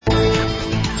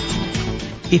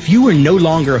If you were no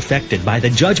longer affected by the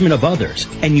judgment of others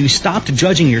and you stopped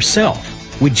judging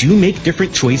yourself, would you make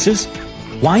different choices?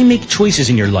 Why make choices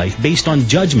in your life based on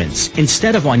judgments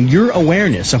instead of on your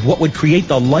awareness of what would create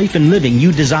the life and living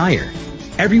you desire?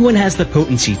 Everyone has the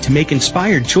potency to make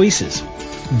inspired choices.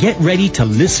 Get ready to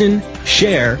listen,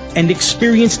 share, and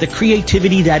experience the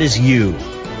creativity that is you.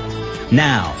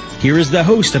 Now, here is the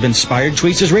host of Inspired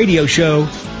Choices Radio Show,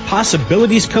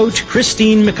 Possibilities Coach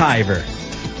Christine McIver.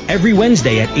 Every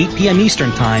Wednesday at 8 p.m. Eastern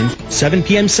Time, 7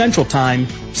 p.m. Central Time,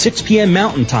 6 p.m.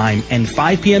 Mountain Time, and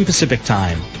 5 p.m. Pacific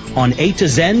Time on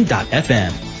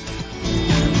A2Zen.fm.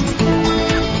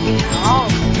 All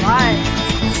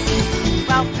right.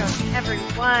 Welcome,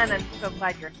 everyone. I'm so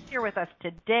glad you're here with us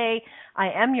today.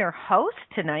 I am your host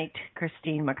tonight,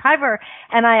 Christine McIver,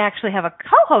 and I actually have a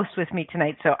co-host with me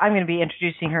tonight, so I'm going to be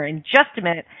introducing her in just a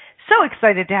minute. So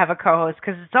excited to have a co-host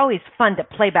because it's always fun to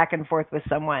play back and forth with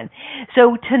someone.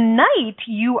 So tonight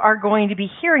you are going to be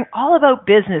hearing all about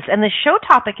business, and the show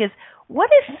topic is,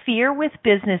 what if fear with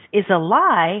business is a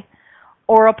lie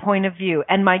or a point of view?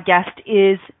 And my guest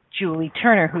is Julie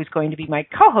Turner, who's going to be my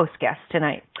co-host guest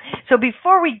tonight. So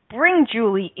before we bring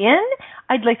Julie in,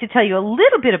 I'd like to tell you a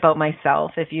little bit about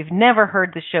myself. If you've never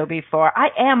heard the show before, I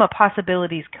am a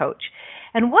possibilities coach.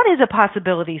 And what is a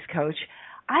possibilities coach?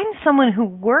 I'm someone who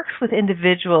works with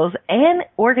individuals and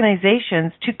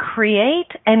organizations to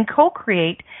create and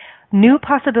co-create new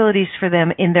possibilities for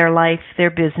them in their life, their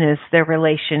business, their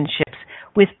relationships,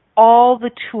 with all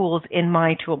the tools in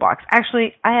my toolbox.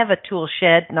 Actually, I have a tool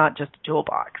shed, not just a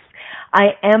toolbox.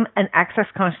 I am an Access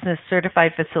Consciousness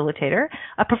certified facilitator,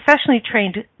 a professionally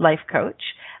trained life coach,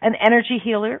 an energy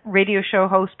healer, radio show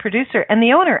host, producer, and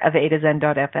the owner of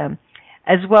A2Zen.fm.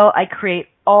 As well, I create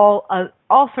all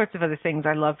sorts of other things.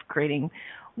 I love creating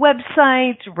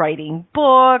websites, writing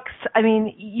books. I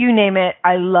mean, you name it,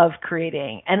 I love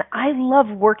creating. And I love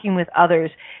working with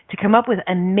others to come up with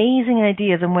amazing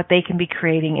ideas on what they can be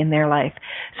creating in their life.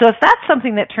 So if that's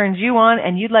something that turns you on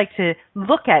and you'd like to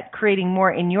look at creating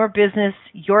more in your business,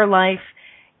 your life,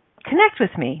 connect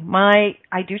with me. I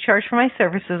do charge for my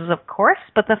services, of course,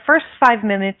 but the first 5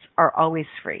 minutes are always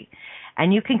free.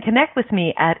 And you can connect with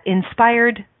me at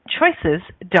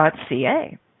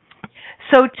inspiredchoices.ca.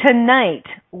 So tonight,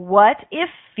 what if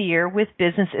fear with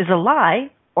business is a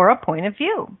lie or a point of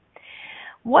view?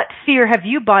 What fear have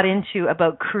you bought into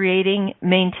about creating,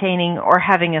 maintaining, or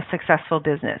having a successful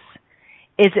business?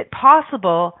 Is it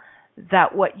possible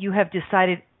that what you have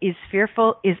decided is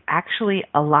fearful is actually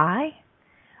a lie?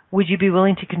 Would you be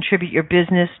willing to contribute your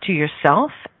business to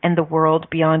yourself and the world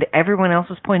beyond everyone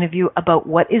else's point of view about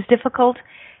what is difficult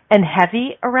and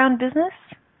heavy around business?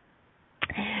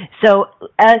 So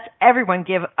as everyone,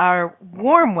 give our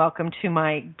warm welcome to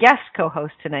my guest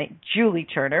co-host tonight, Julie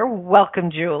Turner.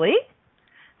 Welcome, Julie.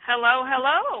 Hello,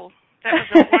 hello. That was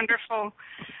a wonderful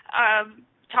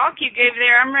talk you gave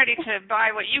there. I'm ready to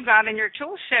buy what you got in your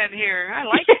tool shed here. I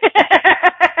like it.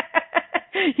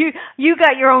 You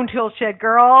got your own tool shed,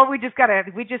 girl. We just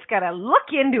gotta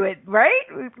look into it, right?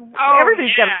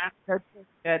 Everybody's got a tool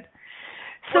shed.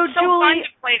 So it's so Julie, fun to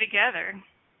play together.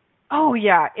 Oh,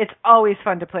 yeah. It's always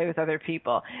fun to play with other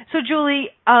people. So, Julie,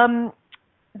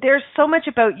 there's so much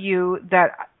about you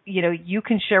that, you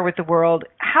can share with the world.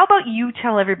 How about you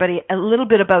tell everybody a little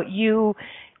bit about you,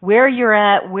 where you're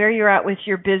at with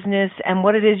your business, and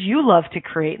what it is you love to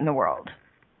create in the world?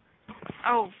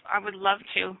 Oh, I would love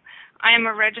to. I am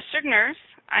a registered nurse.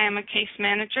 I am a case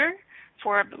manager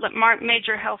for a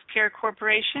major healthcare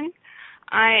corporation.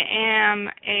 I am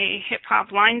a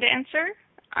hip-hop line dancer.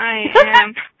 I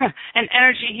am an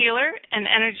energy healer, an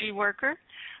energy worker.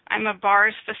 I'm a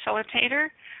bars facilitator.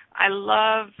 I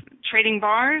love trading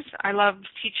bars. I love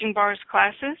teaching bars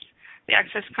classes, the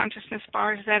Access Consciousness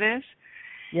bars, that is.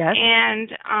 Yes.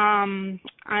 And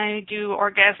I do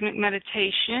orgasmic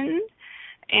meditation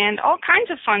and all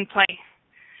kinds of fun play.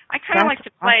 I kind of like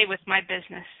to play with my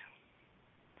business.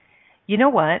 You know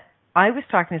what? I was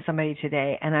talking to somebody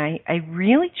today, and I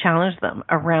really challenged them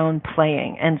around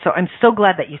playing. And so I'm so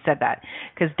glad that you said that,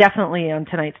 because definitely on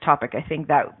tonight's topic, I think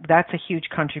that's a huge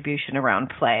contribution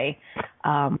around play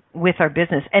with our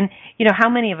business. And, how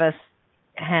many of us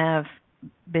have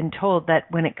been told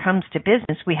that when it comes to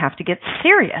business, we have to get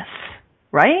serious,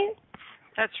 right?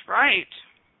 That's right.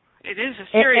 It is a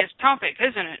serious topic,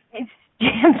 isn't it? It's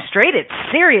damn straight. It's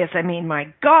serious. I mean,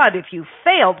 my God, if you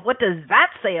failed, what does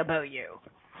that say about you?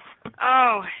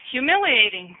 Oh,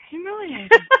 humiliating.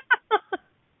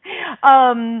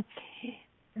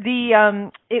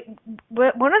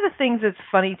 One of the things that's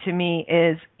funny to me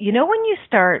is, when you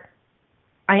start,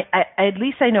 at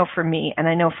least I know for me, and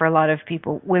I know for a lot of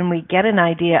people, when we get an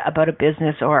idea about a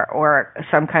business or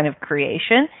some kind of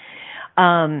creation,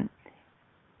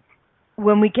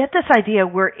 when we get this idea,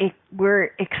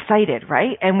 we're excited,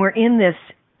 right? And we're in this,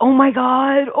 oh my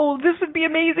God, this would be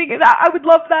amazing. I would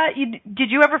love that. Did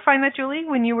you ever find that, Julie,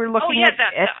 when you were looking at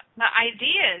it? The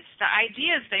ideas,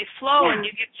 they flow, and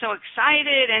you get so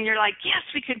excited, and you're like, yes,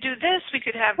 we could do this. We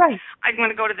could have, right. I'm going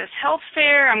to go to this health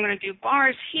fair. I'm going to do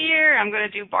bars here. I'm going to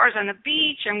do bars on the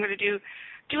beach. I'm going to do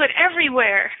it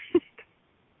everywhere.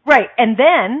 Right. And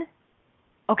then,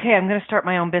 okay, I'm going to start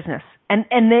my own business. And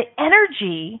the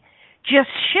energy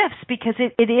just shifts because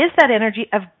it is that energy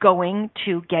of going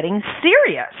to getting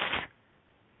serious.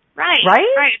 Right.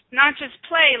 It's not just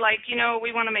play, like,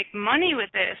 we want to make money with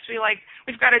this.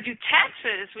 We've got to do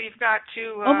taxes. We've got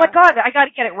to... oh, my God, I got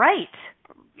to get it right.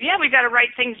 Yeah, we got to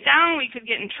write things down. We could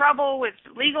get in trouble with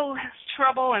legal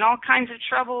trouble and all kinds of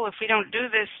trouble if we don't do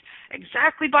this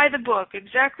exactly by the book,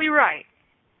 exactly right.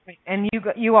 And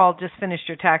you all just finished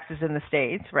your taxes in the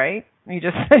States, right? You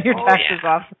just sent your taxes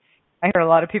off. I heard a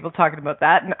lot of people talking about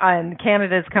that. And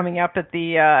Canada is coming up at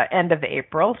the end of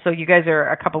April, so you guys are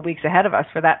a couple weeks ahead of us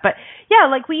for that. But, yeah,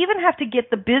 like we even have to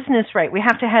get the business right. We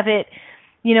have to have it,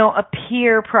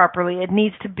 appear properly. It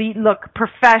needs to look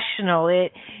professional.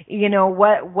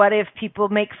 What if people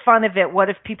make fun of it? What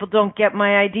if people don't get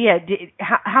my idea?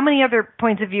 How many other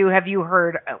points of view have you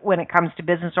heard when it comes to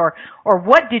business, or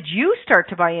what did you start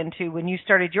to buy into when you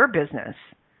started your business?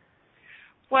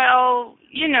 Well,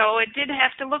 it did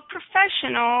have to look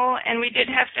professional, and we did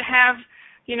have to have,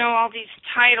 all these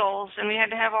titles, and we had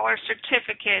to have all our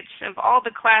certificates of all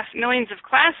the millions of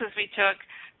classes we took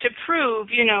to prove,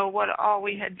 what all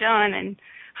we had done and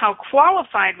how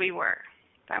qualified we were.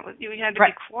 We had to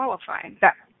be qualified.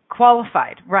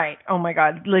 Qualified, right. Oh, my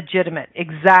God. Legitimate.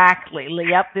 Exactly.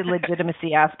 Yep, the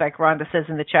legitimacy aspect, Rhonda says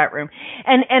in the chat room.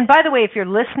 And by the way, if you're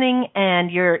listening and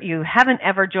you haven't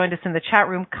ever joined us in the chat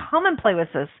room, come and play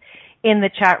with us in the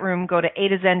chat room. Go to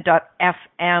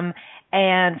a2zen.fm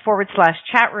and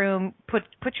 /chat room.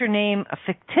 Put your name, a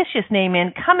fictitious name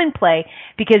in. Come and play,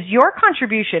 because your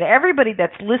contribution, everybody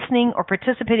that's listening or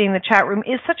participating in the chat room,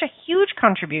 is such a huge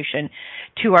contribution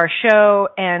to our show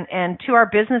and to our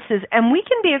businesses. And we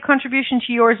can be a contribution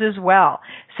to yours as well.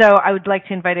 So I would like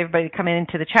to invite everybody to come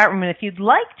into the chat room. And if you'd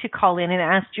like to call in and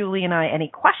ask Julie and I any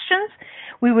questions,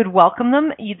 we would welcome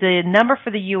them. The number for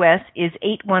the U.S. is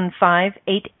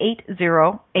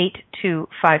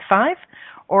 815-880-8255.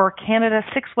 or Canada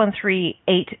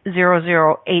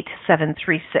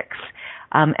 613-800-8736.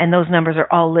 And those numbers are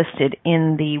all listed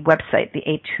in the website, the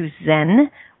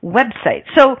A2Zen website.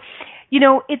 So,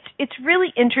 it's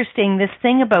really interesting, this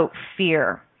thing about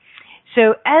fear.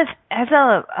 So as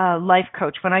a life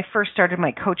coach, when I first started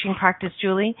my coaching practice,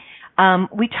 Julie,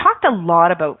 we talked a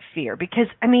lot about fear because,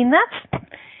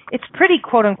 it's pretty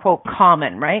quote unquote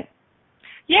common, right?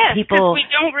 Yes, because we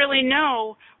don't really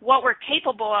know what we're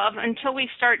capable of until we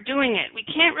start doing it. We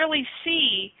can't really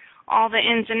see all the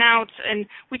ins and outs, and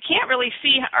we can't really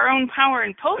see our own power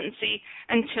and potency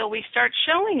until we start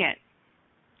showing it.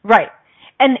 Right.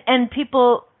 And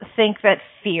people think that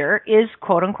fear is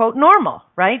quote unquote normal,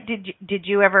 right? Did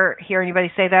you ever hear anybody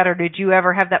say that, or did you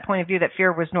ever have that point of view that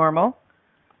fear was normal?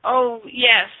 Oh,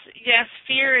 yes. Yes,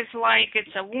 fear is like,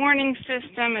 it's a warning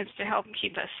system. It's to help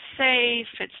keep us safe.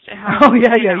 It's to help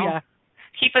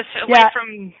keep us away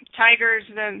from tigers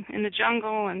in the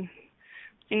jungle and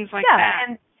things like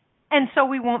that. And so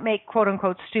we won't make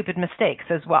quote-unquote stupid mistakes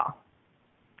as well.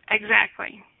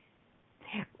 Exactly.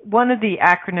 One of the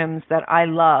acronyms that I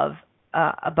love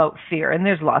about fear, and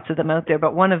there's lots of them out there,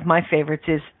 but one of my favorites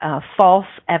is false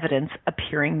evidence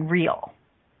appearing real.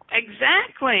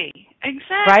 Exactly.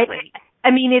 Right?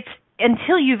 It's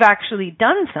until you've actually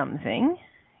done something,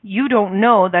 you don't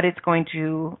know that it's going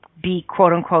to be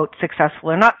quote-unquote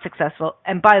successful or not successful.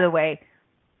 And by the way,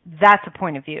 that's a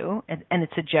point of view, and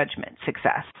it's a judgment,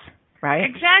 success, right?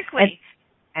 Exactly.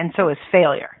 And so is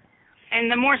failure. And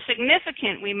the more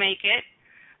significant we make it,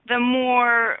 the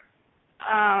more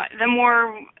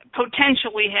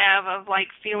potential we have of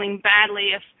feeling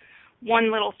badly if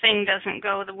one little thing doesn't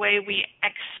go the way we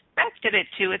expected it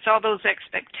to. It's all those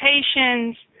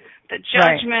expectations, the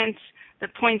judgments, the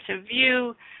points of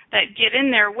view that get in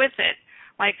there with it.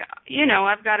 I've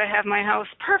got to have my house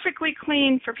perfectly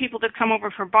clean for people to come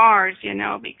over for bars,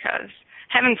 because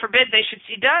heaven forbid they should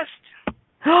see dust.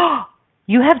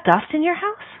 You have dust in your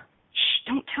house? Shh,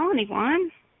 don't tell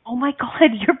anyone. Oh my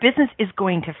God, your business is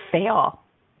going to fail.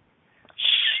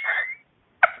 Shh.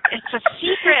 It's a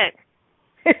secret.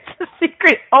 It's a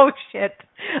secret. Oh, shit.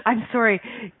 I'm sorry.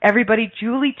 Everybody,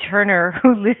 Julie Turner,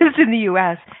 who lives in the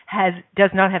U.S., does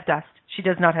not have dust. She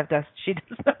does not have dust. She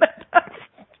does not have dust.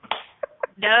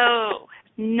 No,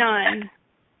 none.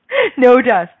 No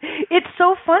dust. It's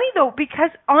so funny, though,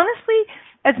 because honestly,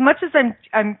 as much as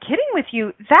I'm kidding with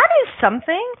you, that is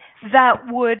something that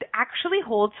would actually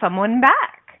hold someone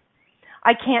back.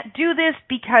 I can't do this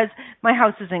because my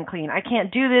house isn't clean. I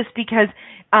can't do this because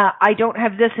I don't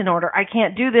have this in order. I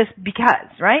can't do this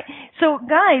because, right? So,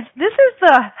 guys, this is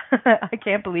the... I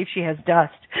can't believe she has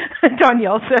dust,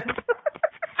 Danielle said.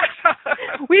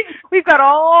 We've got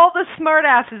all the smart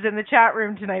asses in the chat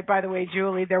room tonight, by the way,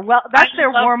 Julie. That's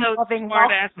their warm, loving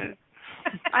smart asses.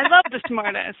 I love the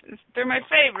smart asses. They're my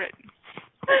favorite.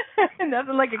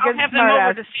 Nothing like a I'll good have them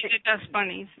over to see the dust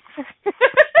bunnies.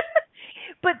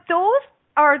 But those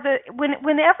are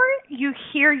whenever you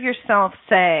hear yourself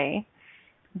say,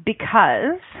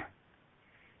 because,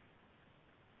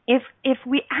 if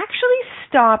we actually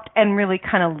stopped and really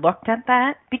kind of looked at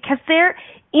that, because they're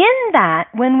in that,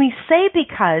 when we say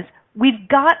because, we've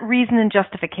got reason and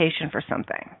justification for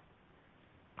something.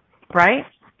 Right?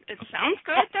 It sounds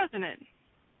good, doesn't it?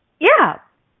 Yeah.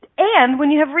 And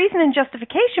when you have reason and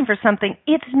justification for something,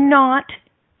 it's not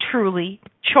truly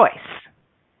choice.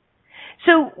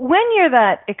 So when you're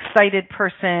that excited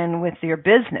person with your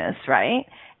business, right,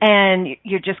 and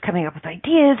you're just coming up with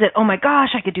ideas that, oh my gosh,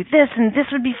 I could do this and this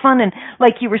would be fun, and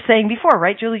like you were saying before,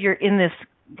 right, Julie, you're in this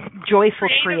joyful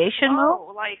creation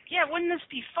mode. Like, yeah, wouldn't this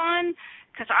be fun?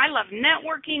 Because I love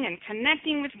networking and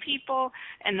connecting with people,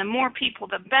 and the more people,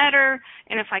 the better.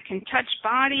 And if I can touch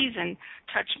bodies and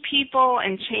touch people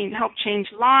and help change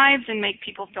lives and make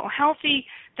people feel healthy,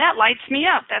 that lights me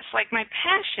up. That's like my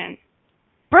passion.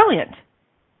 Brilliant.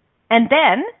 And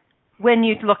then when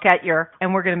you look at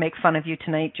and we're going to make fun of you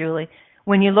tonight, Julie,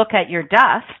 when you look at your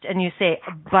dust and you say,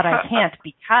 but I can't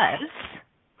because,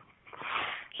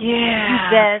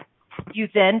 you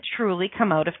then truly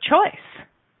come out of choice.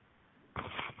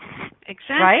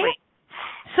 Exactly. Right?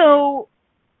 So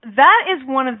that is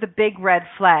one of the big red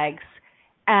flags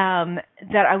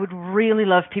that I would really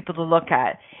love people to look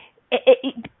at.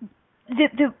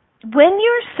 When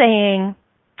you're saying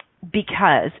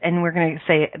because, and we're going to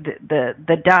say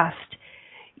the dust,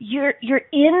 you're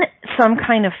in some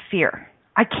kind of fear.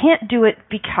 I can't do it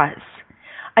because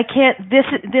I can't.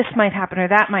 This might happen or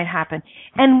that might happen.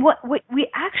 And what we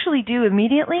actually do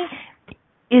immediately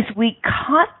is we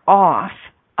cut off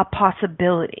a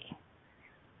possibility.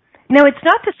 Now, it's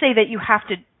not to say that you have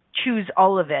to choose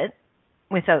all of it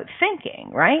without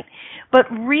thinking, right? But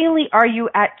really, are you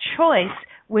at choice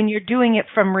when you're doing it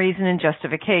from reason and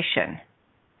justification?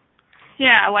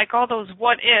 Yeah, like all those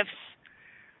what ifs.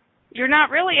 You're not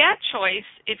really at choice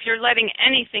if you're letting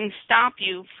anything stop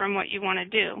you from what you want to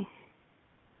do.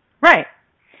 Right.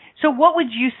 So what would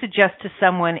you suggest to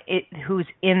someone who's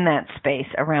in that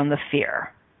space around the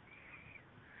fear?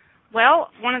 Well,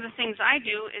 one of the things I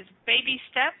do is baby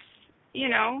steps,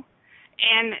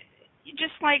 and you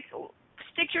just like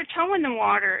stick your toe in the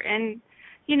water, and,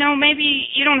 maybe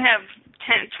you don't have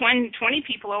 10, 20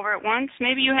 people over at once.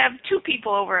 Maybe you have 2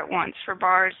 people over at once for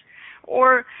bars.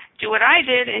 Or do what I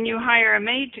did and you hire a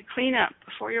maid to clean up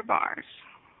before your bars.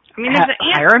 I mean,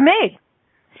 hire a maid.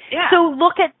 Yeah. So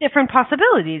look at different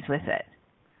possibilities with it.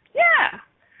 Yeah.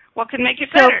 What could make it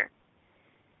better?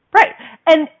 Right.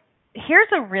 And here's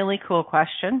a really cool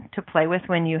question to play with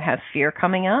when you have fear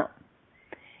coming up.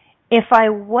 If I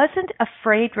wasn't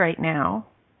afraid right now,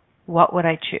 what would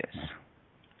I choose?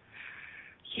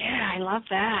 Yeah, I love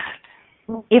that.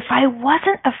 If I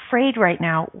wasn't afraid right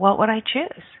now, what would I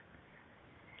choose?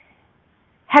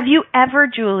 Have you ever,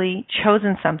 Julie,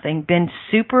 chosen something, been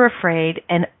super afraid,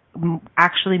 and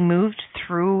actually moved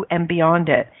through and beyond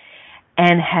it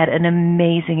and had an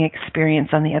amazing experience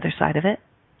on the other side of it?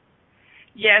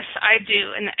 Yes, I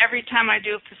do. And every time I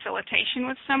do a facilitation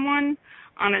with someone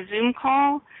on a Zoom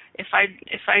call, if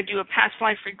I do a past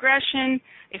life regression,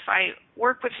 if I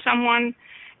work with someone,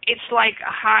 it's like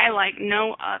a high like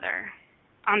no other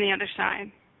on the other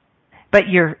side. But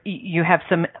you have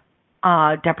some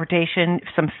depredation,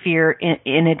 some fear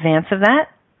in advance of that?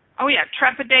 Oh yeah,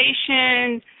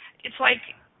 trepidation. It's like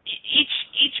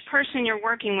each person you're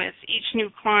working with, each new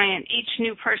client, each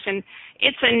new person,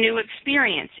 it's a new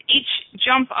experience. Each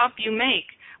jump up you make,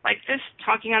 like this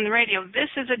talking on the radio, this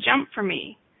is a jump for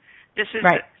me. This is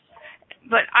right.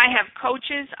 But I have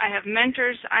coaches, I have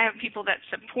mentors, I have people that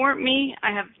support me,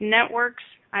 I have networks,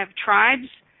 I have tribes,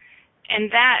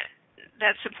 and that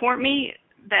support me,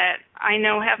 that I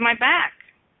know have my back.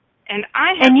 And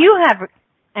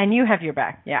you have your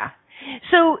back, yeah.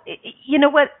 So you know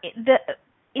what,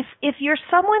 if you're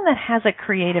someone that has a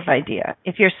creative idea,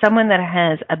 if you're someone that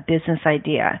has a business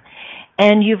idea,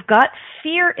 and you've got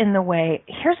fear in the way,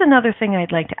 here's another thing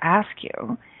I'd like to ask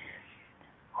you.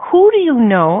 Who do you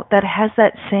know that has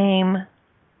that same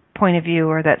point of view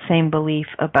or that same belief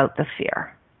about the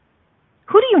fear?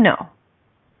 Who do you know?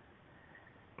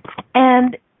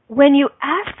 And when you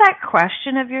ask that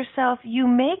question of yourself, you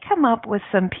may come up with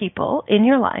some people in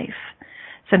your life,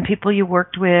 some people you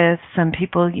worked with, some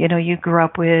people, you grew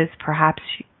up with, perhaps,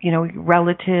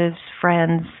 relatives,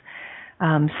 friends,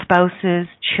 spouses,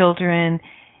 children.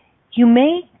 You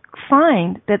may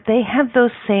find that they have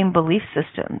those same belief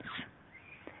systems,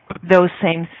 those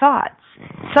same thoughts.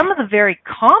 Some of the very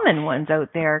common ones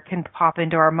out there can pop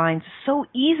into our minds so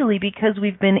easily because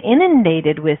we've been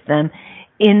inundated with them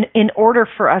in order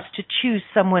for us to choose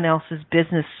someone else's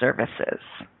business services,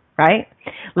 right?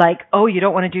 Like, oh, you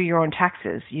don't want to do your own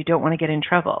taxes. You don't want to get in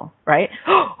trouble, right?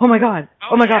 Oh my God,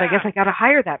 I guess I got to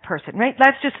hire that person, right?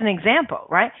 That's just an example,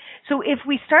 right? So if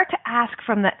we start to ask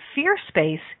from that fear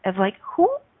space of like, who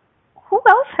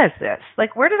else has this?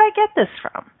 Like, where did I get this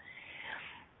from?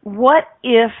 What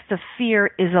if the fear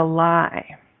is a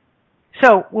lie?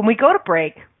 So when we go to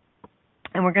break,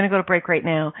 and we're going to go to break right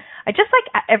now, I'd just like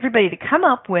everybody to come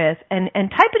up with, and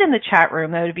type it in the chat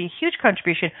room, that would be a huge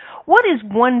contribution. What is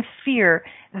one fear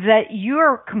that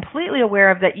you're completely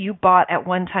aware of that you bought at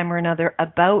one time or another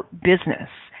about business?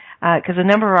 Because a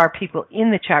number of our people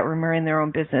in the chat room are in their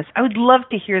own business. I would love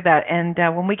to hear that. And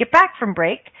when we get back from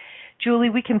break, Julie,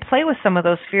 we can play with some of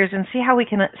those fears and see how we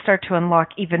can start to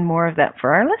unlock even more of that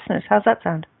for our listeners. How's that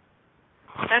sound?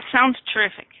 That sounds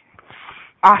terrific.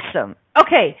 Awesome.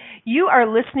 Okay, you are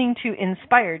listening to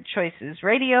Inspired Choices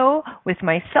Radio with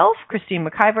myself, Christine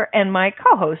McIver, and my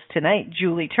co-host tonight,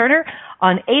 Julie Turner,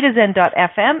 on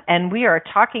A2Zen.fm, and we are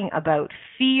talking about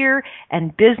fear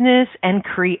and business and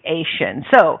creation.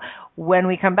 So, when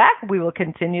we come back, we will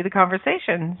continue the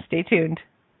conversation. Stay tuned.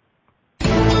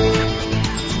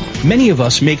 Many of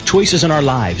us make choices in our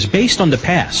lives based on the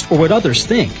past or what others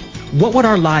think. What would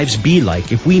our lives be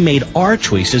like if we made our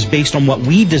choices based on what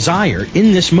we desire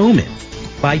in this moment?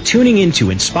 By tuning into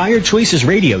Inspired Choices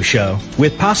Radio Show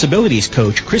with Possibilities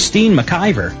Coach Christine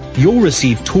McIver, you'll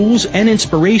receive tools and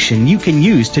inspiration you can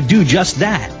use to do just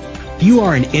that. You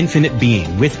are an infinite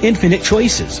being with infinite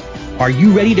choices. Are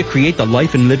you ready to create the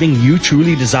life and living you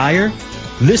truly desire?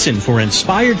 Listen for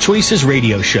Inspired Choices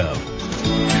Radio Show.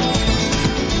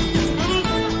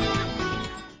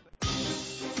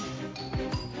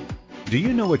 Do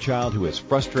you know a child who is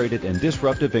frustrated and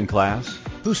disruptive in class?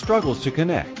 Who struggles to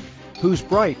connect? Who's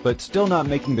bright but still not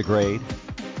making the grade?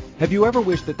 Have you ever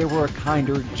wished that there were a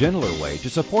kinder, gentler way to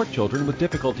support children with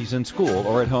difficulties in school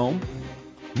or at home?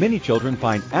 Many children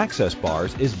find Access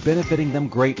Bars is benefiting them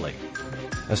greatly.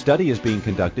 A study is being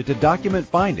conducted to document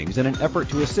findings in an effort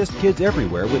to assist kids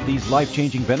everywhere with these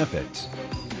life-changing benefits.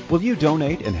 Will you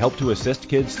donate and help to assist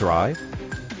kids thrive?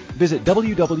 Visit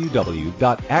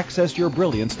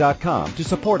www.accessyourbrilliance.com to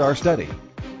support our study.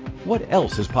 What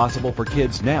else is possible for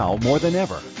kids now more than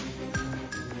ever?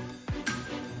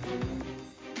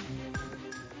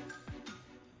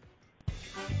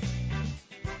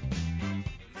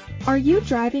 Are you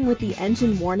driving with the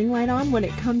engine warning light on when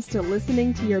it comes to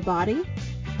listening to your body?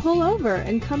 Pull over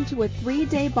and come to a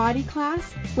 3-day body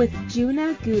class with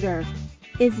Juna Guder.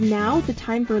 Is now the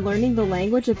time for learning the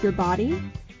language of your body?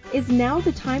 Is now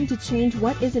the time to change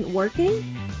what isn't working?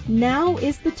 Now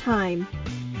is the time.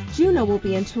 Juna will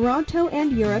be in Toronto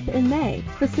and Europe in May,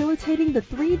 facilitating the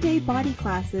 3-day body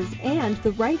classes and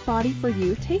the Right Body for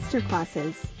You taster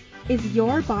classes. Is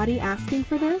your body asking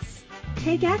for this?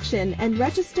 Take action and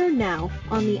register now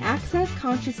on the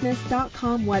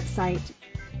accessconsciousness.com website.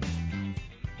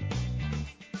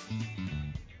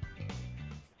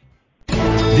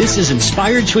 This is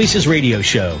Inspired Choices Radio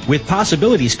Show with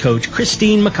Possibilities Coach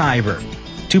Christine McIver.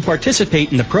 To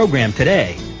participate in the program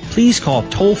today, please call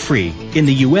toll-free in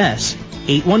the U.S.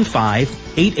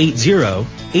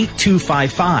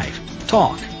 815-880-8255,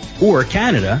 TALK, or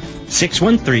Canada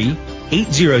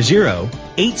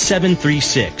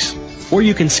 613-800-8736. Or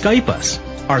you can Skype us.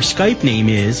 Our Skype name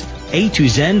is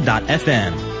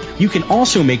A2Zen.fm. You can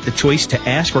also make the choice to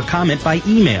ask or comment by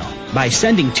email by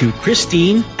sending to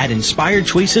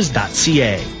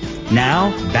Christine@inspiredchoices.ca.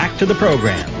 Now, back to the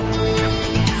program.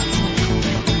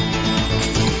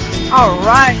 All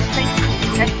right.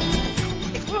 Thank you for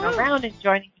sticking around and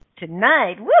joining us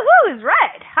tonight. Woohoo is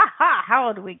right. Ha ha,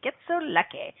 how do we get so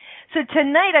lucky? So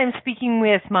tonight I'm speaking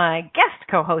with my guest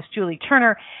co-host, Julie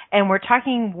Turner, and we're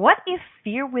talking what if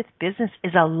fear with business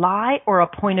is a lie or a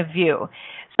point of view.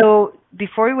 So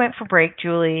before we went for break,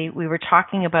 Julie, we were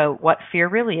talking about what fear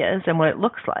really is and what it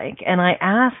looks like. And I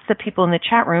asked the people in the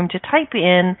chat room to type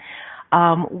in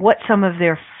what some of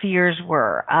their fears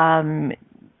were.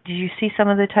 Did you see some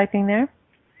of the typing there?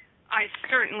 I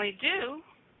certainly do.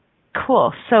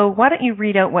 Cool. So why don't you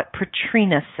read out what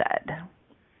Patrina said?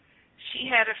 She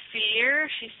had a fear,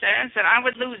 she says, that I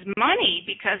would lose money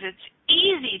because it's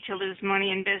easy to lose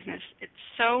money in business. It's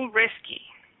so risky.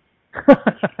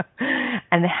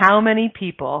 And how many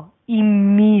people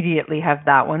immediately have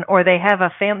that one? Or they have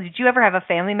a family. Did you ever have a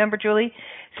family member, Julie,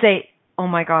 say, oh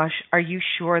my gosh, are you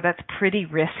sure that's pretty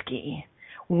risky?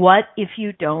 What if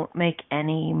you don't make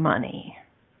any money?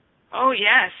 Oh,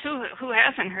 yes. Who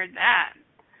hasn't heard that?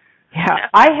 Yeah. Definitely.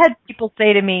 I had people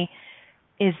say to me,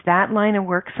 is that line of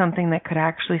work something that could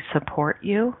actually support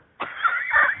you?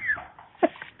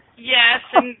 Yes,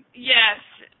 and yes.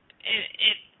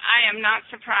 I am not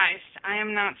surprised. I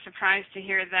am not surprised to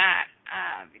hear that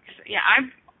because,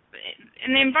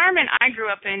 in the environment I grew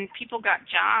up in, people got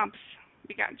jobs.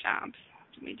 We got jobs.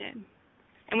 We did,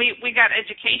 and we got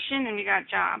education and we got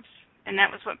jobs, and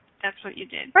that's what you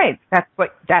did. Right. That's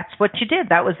what you did.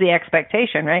 That was the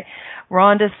expectation, right?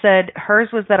 Rhonda said hers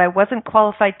was that I wasn't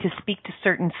qualified to speak to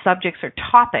certain subjects or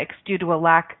topics due to a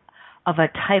lack of a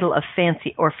title of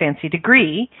fancy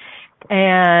degree,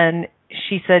 and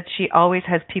she said she always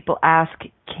has people ask,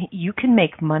 you can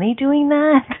make money doing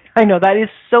that? I know, that is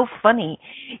so funny.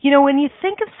 You know, when you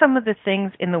think of some of the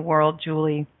things in the world,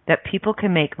 Julie, that people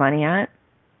can make money at,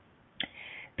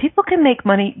 people can make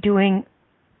money doing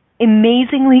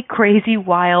amazingly crazy,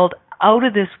 wild, out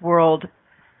of this world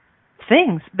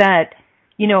things that,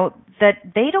 you know, that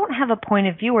they don't have a point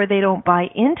of view or they don't buy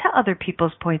into other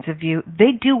people's points of view.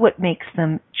 They do what makes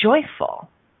them joyful.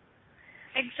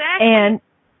 Exactly. And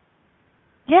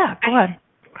yeah, go ahead.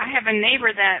 I have a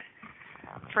neighbor that,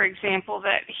 for example,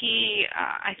 that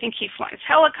I think he flies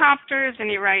helicopters and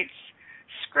he writes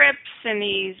scripts and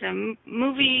he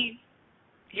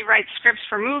writes scripts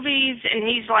for movies, and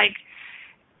he's like,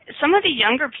 some of the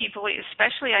younger people,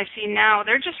 especially I see now,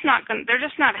 they're just not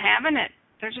having it.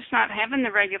 They're just not having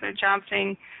the regular job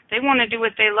thing. They want to do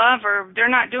what they love, or they're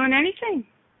not doing anything.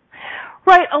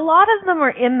 Right. A lot of them are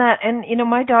in that, and, you know,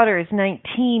 my daughter is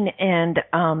 19, and,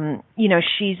 you know,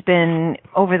 she's been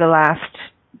over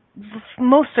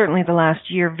most certainly the last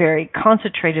year, very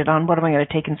concentrated on what am I going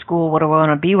to take in school, what do I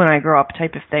want to be when I grow up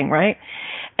type of thing, right?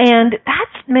 And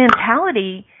that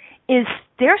mentality is,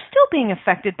 they're still being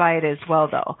affected by it as well,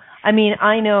 though. I mean,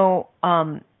 I know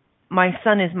my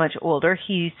son is much older.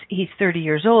 He's 30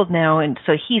 years old now, and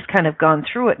so he's kind of gone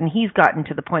through it, and he's gotten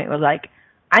to the point where, like,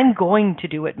 I'm going to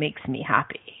do what makes me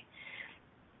happy.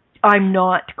 I'm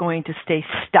not going to stay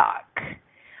stuck.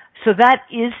 So that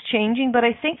is changing, but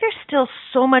I think there's still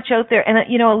so much out there. And,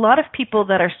 you know, a lot of people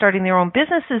that are starting their own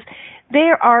businesses, they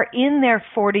are in their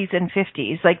 40s and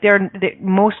 50s. Like,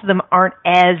 most of them aren't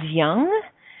as young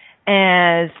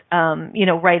as, you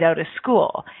know, right out of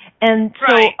school. And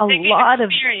so right. a lot of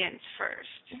experience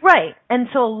first. Right. And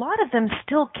so a lot of them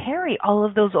still carry all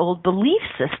of those old belief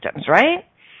systems, right?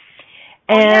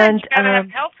 Well, and you got to have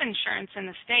health insurance in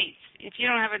the States. If you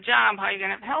don't have a job, how are you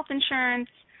going to have health insurance?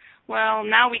 Well,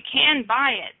 now we can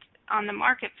buy it on the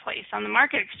marketplace, on the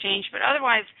market exchange, but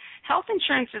otherwise health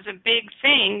insurance is a big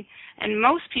thing, and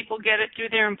most people get it through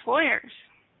their employers.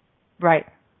 Right.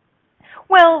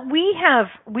 Well, we have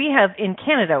in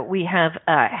Canada, we have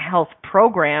a health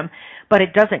program, but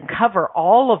it doesn't cover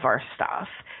all of our stuff.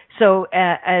 So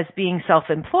as being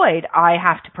self-employed, I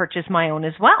have to purchase my own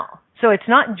as well. So it's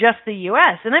not just the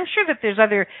U.S., and I'm sure that there's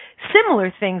other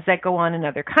similar things that go on in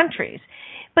other countries.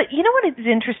 But you know what is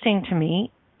interesting to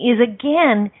me is,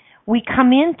 again, we come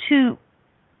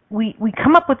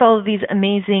up with all of these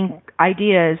amazing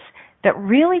ideas that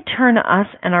really turn us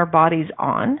and our bodies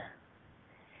on,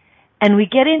 and we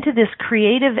get into this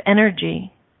creative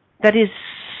energy that is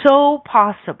so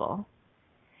possible.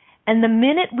 And the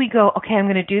minute we go, okay, I'm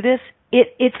going to do this,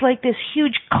 it's like this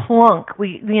huge clunk.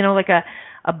 Like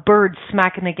a bird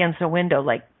smacking against a window,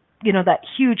 like, you know, that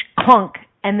huge clunk.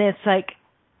 And it's like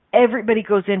everybody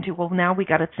goes into, well, now we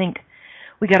got to think,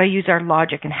 we got to use our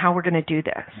logic and how we're going to do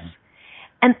this.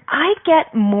 And I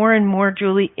get more and more,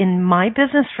 Julie, in my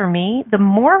business, for me, the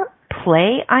more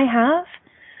play I have,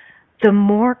 the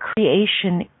more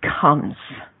creation comes.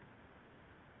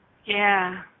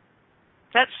 Yeah,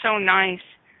 that's so nice.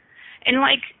 And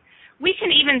like we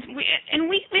can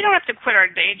we don't have to quit our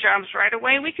day jobs right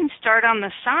away. We can start on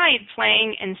the side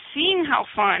playing and seeing how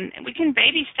fun, and we can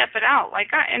baby step it out.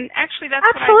 And actually that's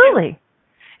Absolutely. what I do.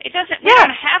 It doesn't, we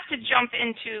don't have to jump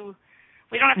into,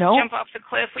 we don't have to jump off the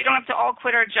cliff. We don't have to all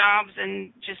quit our jobs and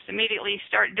just immediately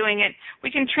start doing it. We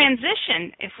can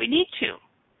transition if we need to.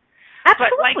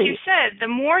 Absolutely. But like you said, the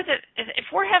more that, if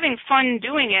we're having fun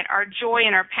doing it, our joy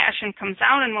and our passion comes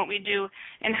out in what we do,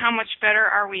 and how much better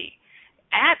are we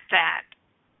at that?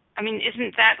 I mean,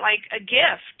 isn't that like a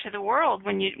gift to the world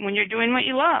when you're doing what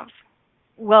you love?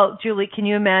 Well, Julie, can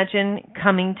you imagine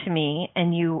coming to me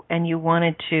and you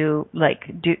wanted to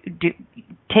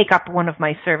take up one of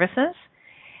my services,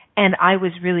 and I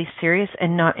was really serious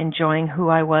and not enjoying who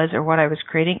I was or what I was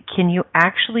creating? Can you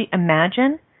actually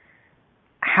imagine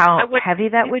how heavy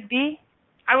that would be?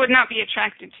 I would not be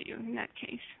attracted to you in that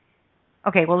case.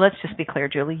 Okay, well, let's just be clear,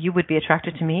 Julie. You would be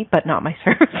attracted to me, but not my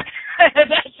service.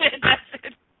 That's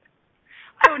it.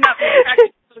 I would not be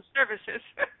attracted to the services.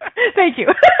 Thank you.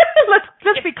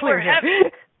 Let's be clear here.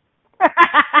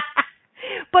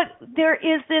 But there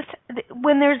is this,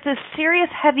 when there's this serious,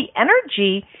 heavy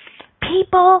energy,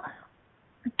 people,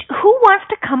 who wants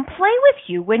to come play with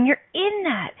you when you're in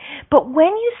that? But when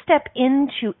you step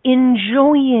into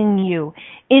enjoying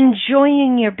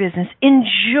your business,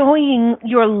 enjoying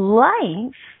your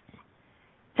life,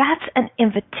 that's an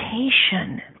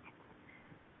invitation.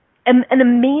 An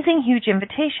amazing, huge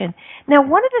invitation. Now,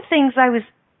 one of the things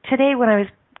today when I was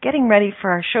getting ready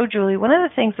for our show, Julie, one of the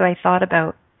things that I thought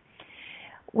about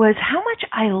was how much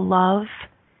I love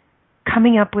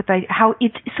coming up with, how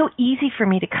it's so easy for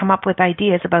me to come up with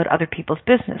ideas about other people's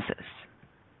businesses.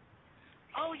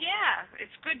 Oh, yeah.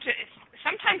 It's good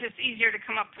sometimes it's easier to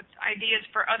come up with ideas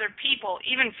for other people,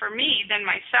 even for me, than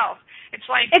myself. It's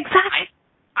like, exactly.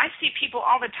 I see people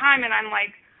all the time, and I'm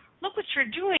like, look what you're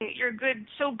doing. You're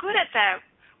so good at that.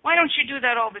 Why don't you do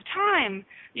that all the time?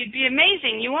 You'd be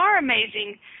amazing. You are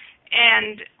amazing.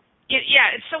 And,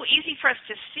 it's so easy for us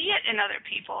to see it in other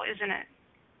people, isn't it?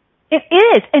 It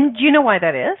is. And do you know why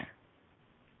that is?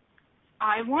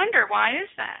 I wonder, why is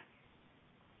that?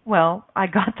 Well, I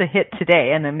got the hit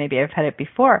today, and then maybe I've had it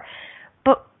before.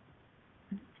 But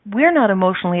we're not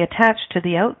emotionally attached to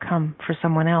the outcome for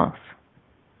someone else.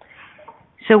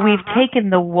 So we've taken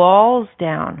the walls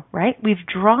down, right? We've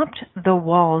dropped the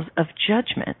walls of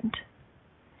judgment.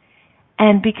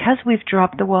 And because we've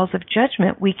dropped the walls of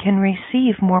judgment, we can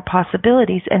receive more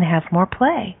possibilities and have more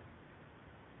play.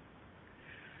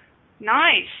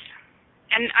 Nice.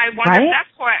 And I wonder if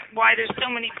that's why there's so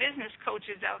many business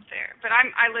coaches out there. But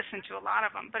I listen to a lot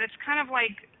of them. But it's kind of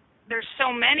like there's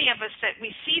so many of us that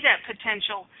we see that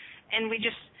potential, and we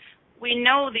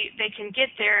know they can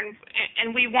get there,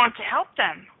 and we want to help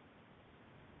them.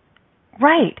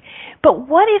 Right. But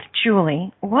what if,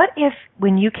 Julie,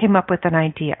 when you came up with an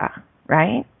idea,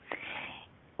 right,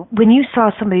 when you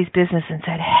saw somebody's business and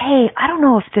said, hey, I don't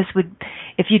know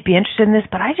if you'd be interested in this,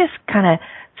 but I just kind of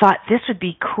thought this would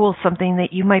be cool, something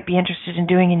that you might be interested in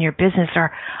doing in your business,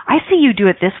 or I see you do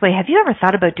it this way. Have you ever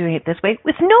thought about doing it this way?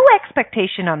 With no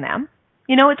expectation on them.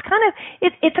 It's kind of,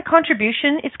 it's a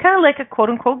contribution. It's kind of like a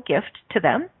quote-unquote gift to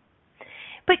them.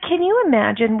 But can you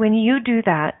imagine when you do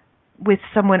that with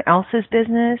someone else's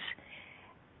business,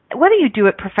 whether you do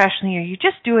it professionally or you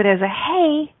just do it as a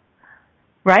hey,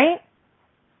 right?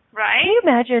 Right.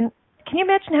 Can you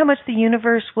imagine how much the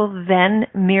universe will then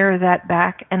mirror that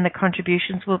back, and the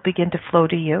contributions will begin to flow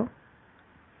to you?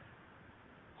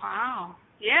 Wow.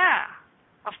 Yeah.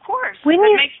 Of course. It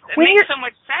makes so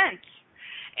much sense.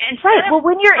 Right. Well,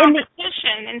 when you're in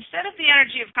instead of the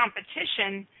energy of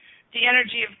competition, the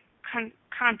energy of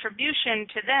contribution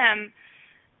to them,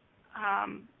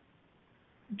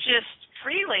 just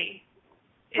freely.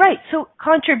 Right. So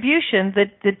contribution,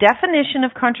 the definition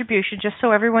of contribution, just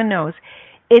so everyone knows,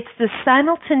 it's the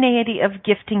simultaneity of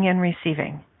gifting and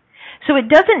receiving. So it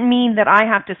doesn't mean that I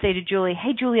have to say to Julie,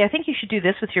 hey, Julie, I think you should do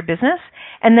this with your business.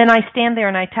 And then I stand there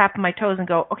and I tap my toes and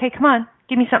go, okay, come on,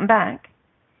 give me something back.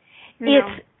 No.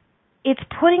 It's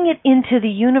putting it into the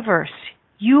universe.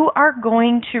 You are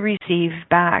going to receive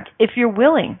back if you're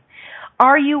willing.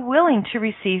 Are you willing to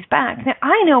receive back? Now,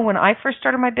 I know when I first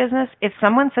started my business, if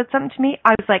someone said something to me,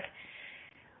 I was like,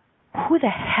 who the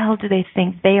hell do they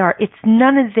think they are? It's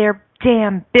none of their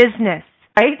damn business,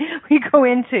 right? We go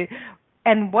into,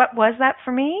 and what was that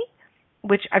for me?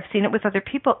 Which I've seen it with other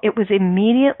people. It was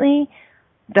immediately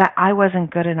that I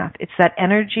wasn't good enough. It's that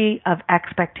energy of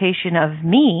expectation of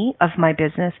me, of my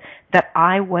business, that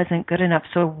I wasn't good enough.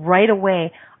 So right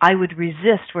away, I would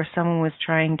resist where someone was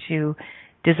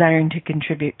desiring to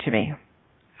contribute to me.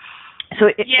 So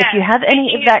if you have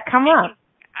any of that come up.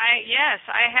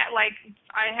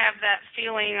 I have that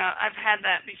feeling. I've had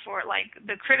that before. Like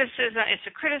the criticism, it's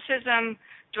a criticism.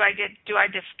 Do I get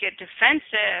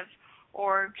defensive,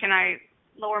 or can I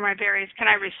lower my barriers? Can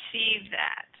I receive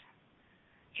that?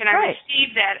 Can I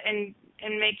receive that and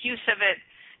make use of it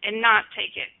and not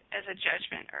take it as a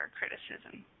judgment or a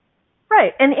criticism?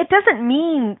 Right, and it doesn't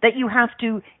mean that you have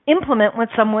to implement what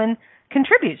someone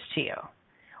contributes to you.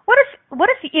 What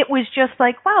if it was just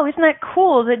like, wow, isn't that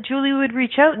cool that Julie would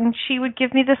reach out and she would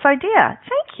give me this idea?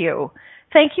 Thank you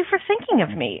for thinking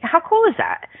of me. How cool is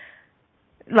that?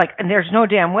 Like, and there's no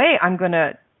damn way I'm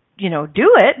gonna, do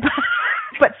it,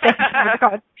 but thank you for the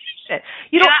contribution. I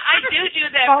do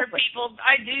that for people.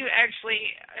 I do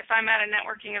actually, if I'm at a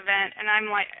networking event and I'm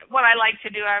like, what I like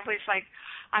to do, I'd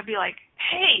be like,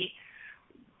 hey,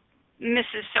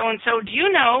 Mrs. So-and-so, do you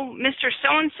know Mr.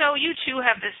 So-and-so? You two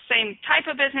have the same type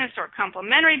of business or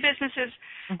complementary businesses.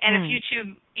 Mm-hmm. And if you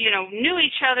two, knew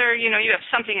each other, you have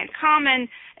something in common.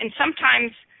 And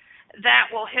sometimes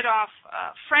that will hit off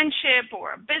a friendship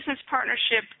or a business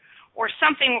partnership or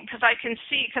something, because I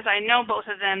know both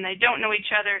of them. They don't know each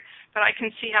other, but I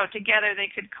can see how together they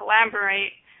could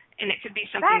collaborate and it could be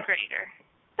something greater.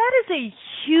 That is a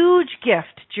huge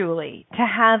gift, Julie, to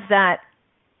have that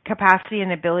capacity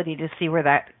and ability to see where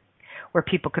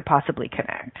people could possibly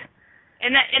connect.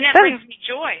 And that brings me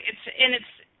joy.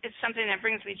 It's something that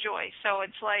brings me joy. So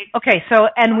it's like, okay,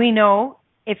 and we know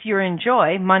if you're in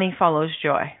joy, money follows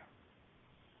joy.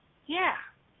 Yeah.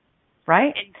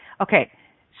 Right? Okay.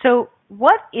 So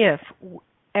what if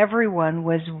everyone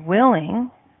was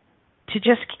willing to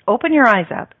just open your eyes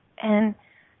up and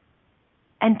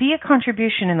be a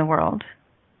contribution in the world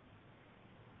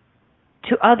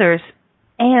to others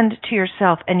and to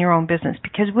yourself and your own business?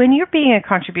 Because when you're being a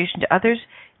contribution to others,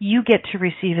 you get to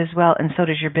receive as well, and so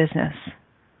does your business.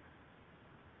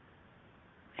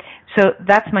 So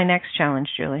that's my next challenge,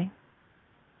 Julie.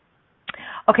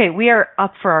 Okay, we are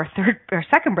up for our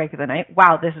second break of the night.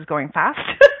 Wow, this is going fast.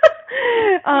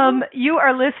 You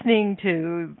are listening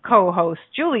to co-hosts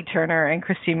Julie Turner and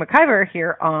Christine McIver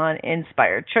here on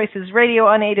Inspired Choices Radio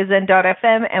on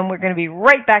A2Zen.fm, and we're going to be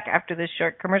right back after this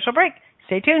short commercial break.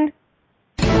 Stay tuned.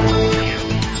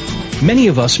 Many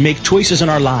of us make choices in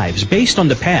our lives based on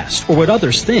the past or what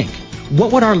others think.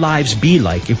 What would our lives be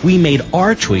like if we made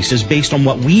our choices based on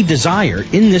what we desire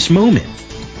in this moment?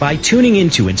 By tuning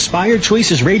into Inspired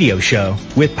Choices Radio Show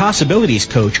with Possibilities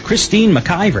Coach Christine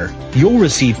McIver, you'll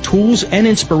receive tools and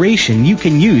inspiration you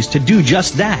can use to do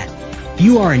just that.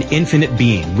 You are an infinite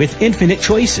being with infinite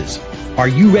choices. Are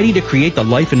you ready to create the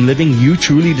life and living you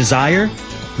truly desire?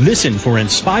 Listen for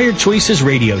Inspired Choices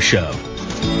Radio Show.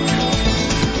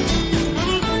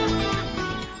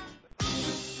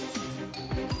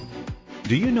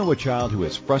 Do you know a child who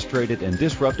is frustrated and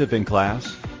disruptive in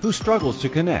class? Who struggles to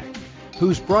connect?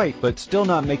 Who's bright but still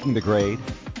not making the grade?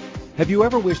 Have you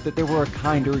ever wished that there were a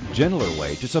kinder, gentler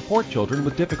way to support children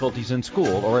with difficulties in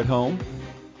school or at home?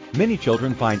 Many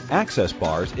children find access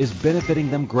bars is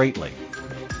benefiting them greatly.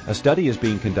 A study is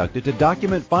being conducted to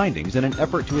document findings in an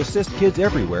effort to assist kids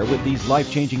everywhere with these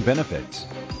life-changing benefits.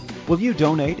 Will you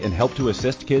donate and help to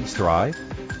assist kids thrive?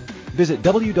 Visit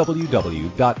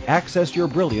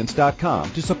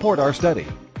www.accessyourbrilliance.com to support our study.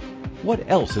 What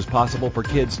else is possible for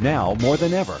kids now more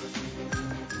than ever?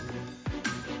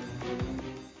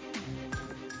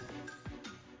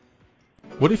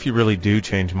 What if you really do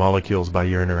change molecules by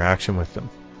your interaction with them?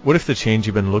 What if the change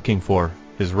you've been looking for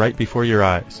is right before your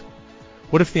eyes?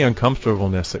 What if the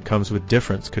uncomfortableness that comes with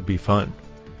difference could be fun?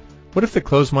 What if the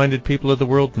closed-minded people of the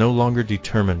world no longer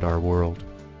determined our world?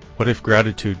 What if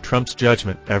gratitude trumps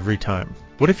judgment every time?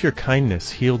 What if your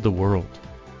kindness healed the world?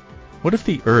 What if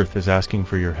the earth is asking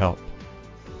for your help?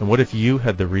 And what if you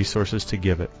had the resources to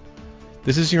give it?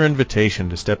 This is your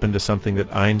invitation to step into something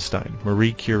that Einstein,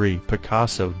 Marie Curie,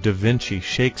 Picasso, Da Vinci,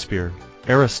 Shakespeare,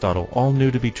 Aristotle all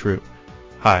knew to be true.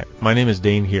 Hi, my name is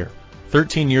Dane here.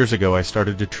 13 years ago, I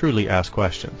started to truly ask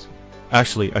questions.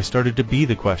 Actually, I started to be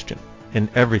the question, and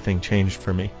everything changed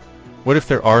for me. What if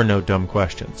there are no dumb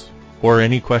questions, or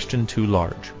any question too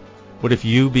large? What if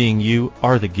you being you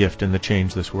are the gift and the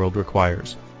change this world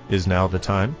requires? Is now the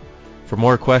time? For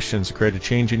more questions to create a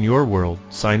change in your world,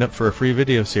 sign up for a free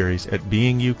video series at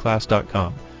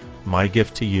beingyouclass.com. My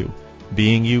gift to you,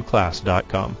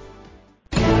 beingyouclass.com.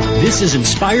 This is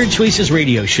Inspired Choices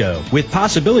Radio Show with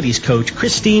Possibilities Coach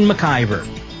Christine McIver.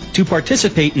 To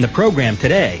participate in the program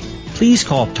today, please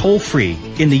call toll-free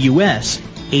in the U.S.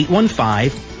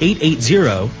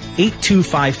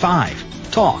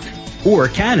 815-880-8255, TALK, or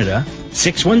Canada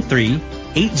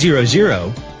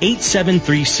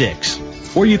 613-800-8736.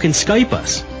 Or you can Skype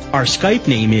us. Our Skype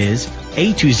name is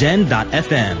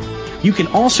a2zen.fm. You can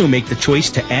also make the choice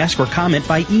to ask or comment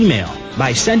by email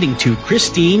by sending to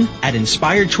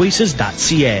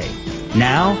Christine@inspiredchoices.ca.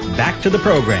 Now, back to the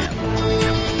program.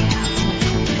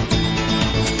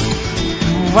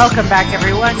 Welcome back,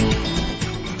 everyone.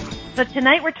 So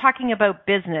tonight we're talking about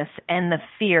business and the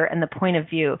fear and the point of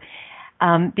view.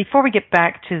 Before we get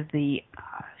back to the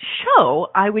show,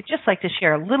 I would just like to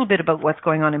share a little bit about what's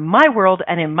going on in my world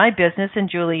and in my business, and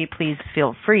Julie, please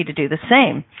feel free to do the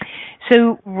same.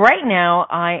 So right now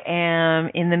I am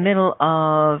in the middle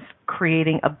of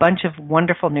creating a bunch of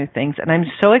wonderful new things, and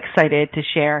I'm so excited to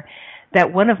share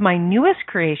that one of my newest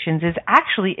creations is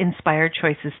actually Inspired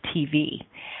Choices TV.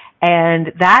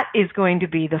 And that is going to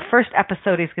be, the first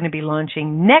episode is going to be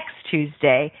launching next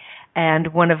Tuesday.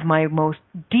 And one of my most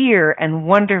dear and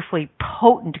wonderfully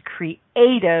potent,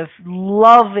 creative,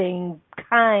 loving,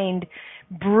 kind,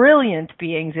 brilliant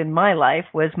beings in my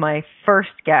life was my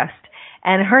first guest.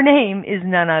 And her name is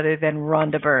none other than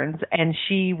Rhonda Burns. And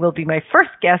she will be my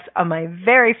first guest on my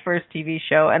very first TV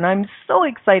show. And I'm so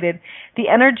excited. The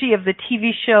energy of the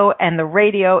TV show and the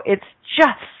radio, it's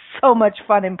just so much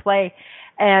fun and play.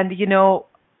 And, you know,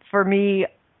 for me,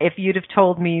 if you'd have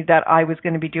told me that I was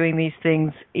going to be doing these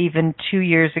things even 2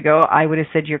 years ago, I would have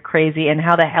said, you're crazy, and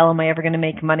how the hell am I ever going to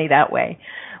make money that way?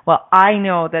 Well, I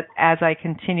know that as I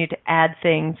continue to add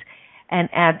things and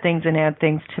add things and add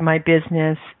things to my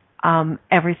business,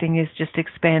 everything is just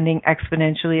expanding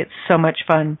exponentially. It's so much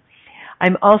fun.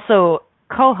 I'm also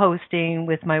co-hosting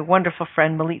with my wonderful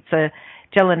friend, Milica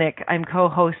Jelinek. I'm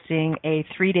co-hosting a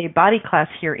 3-day body class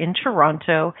here in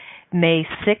Toronto, May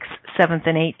 6th, 7th,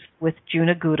 and 8th with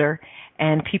Juna Guder.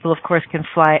 And people, of course, can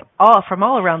fly from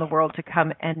all around the world to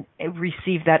come and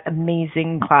receive that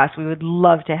amazing class. We would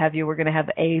love to have you. We're going to have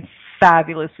a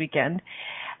fabulous weekend.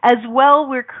 As well,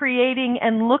 we're creating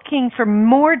and looking for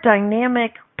more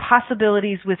dynamic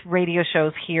possibilities with radio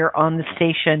shows here on the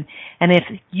station. And if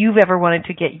you've ever wanted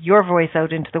to get your voice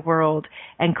out into the world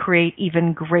and create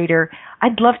even greater,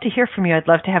 I'd love to hear from you. I'd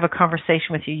love to have a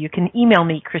conversation with you. You can email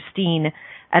me,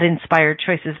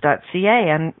 Christine@inspiredchoices.ca,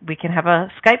 and we can have a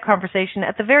Skype conversation.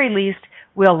 At the very least,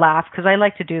 we'll laugh, because I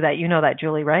like to do that. You know that,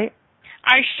 Julie, right?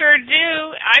 I sure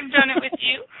do. I've done it with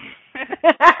you.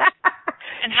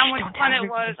 And how much fun it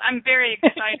was. I'm very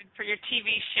excited for your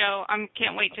TV show. I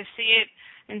can't wait to see it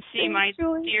and see my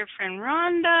dear friend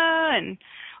Rhonda and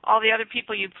all the other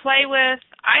people you play with.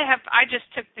 I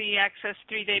just took the Access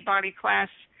 3-day body class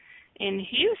in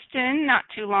Houston not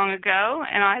too long ago,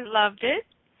 and I loved it.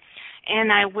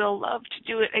 And I will love to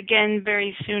do it again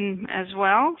very soon as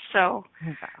well. So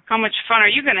how much fun are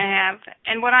you going to have?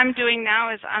 And what I'm doing now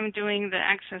is I'm doing the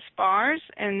Access Bars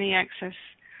and the Access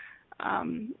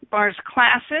Bars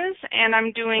classes, and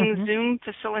I'm doing Zoom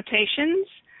facilitations.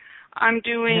 I'm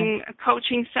doing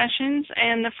coaching sessions,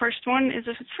 and the first one is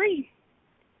free.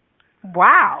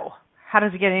 Wow. How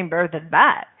does it get any better than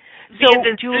that? Via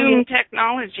the Zoom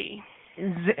technology.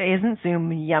 Isn't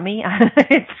Zoom yummy?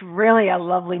 It's really a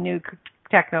lovely new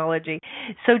technology.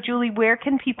 So, Julie, where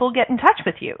can people get in touch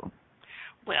with you?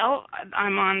 Well,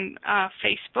 I'm on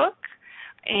Facebook,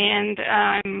 and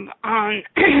I'm on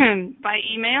by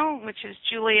email, which is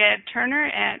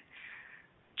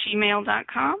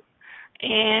juliadturner@gmail.com.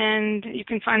 And you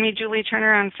can find me, Julie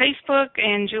Turner, on Facebook,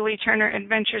 and Julie Turner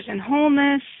Adventures in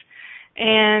Wholeness,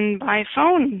 and by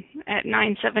phone at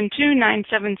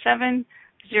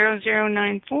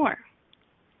 972-977-0094.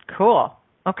 Cool.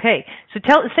 Okay. So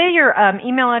say your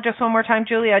email address one more time,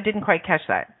 Julie. I didn't quite catch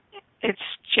that. It's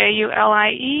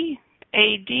JULIEAD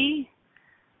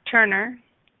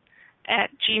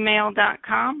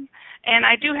Turner@gmail.com. And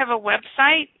I do have a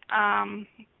website,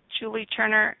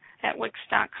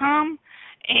 julieturner@wix.com.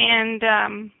 And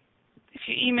if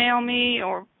you email me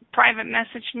or private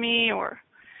message me or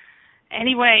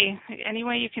any way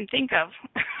you can think of,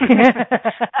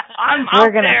 I'm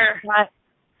out there.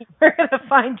 We're going to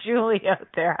find Julie out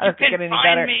there. You can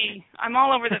find me. I'm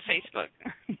all over the Facebook.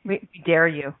 We dare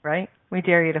you, right? We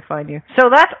dare you to find you. So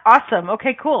that's awesome.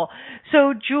 Okay, cool.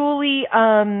 So, Julie,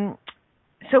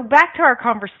 so back to our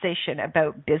conversation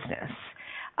about business.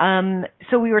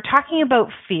 So we were talking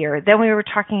about fear, then we were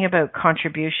talking about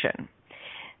contribution.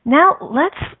 Now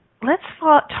let's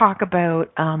talk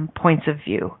about points of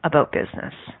view about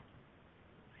business.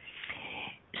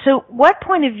 So what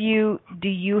point of view do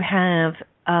you have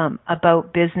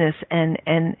about business and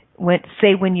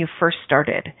when you first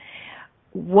started?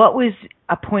 What was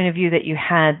a point of view that you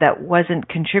had that wasn't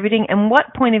contributing, and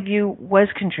what point of view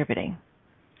was contributing?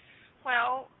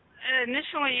 Well,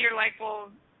 initially you're like,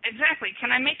 well, exactly,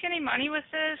 can I make any money with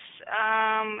this?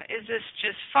 Is this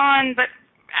just fun? But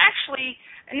actually,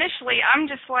 initially I'm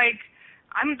just like,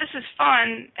 this is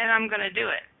fun, and I'm going to do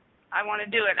it. I want to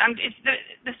do it.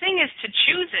 The thing is to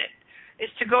choose it, is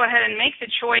to go ahead and make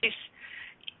the choice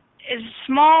as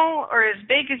small or as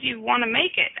big as you want to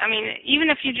make it. I mean, even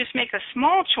if you just make a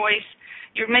small choice,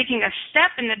 you're making a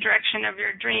step in the direction of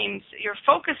your dreams. You're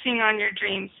focusing on your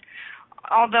dreams.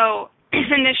 Although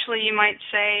initially you might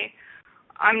say,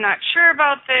 I'm not sure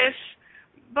about this,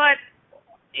 but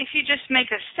if you just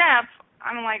make a step,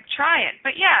 I'm like, try it.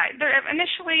 But yeah,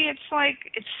 initially it's like,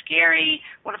 it's scary.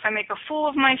 What if I make a fool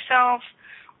of myself?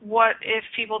 What if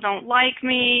people don't like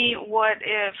me? What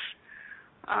if,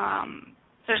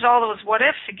 there's all those what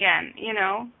ifs again,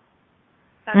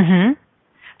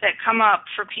 that come up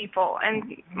for people,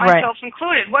 and myself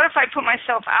included. What if I put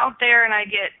myself out there and I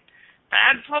get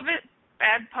bad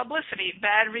publicity,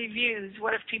 bad reviews?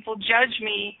 What if people judge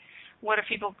me? What if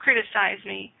people criticize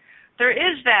me? There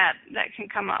is that can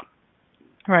come up.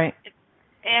 Right.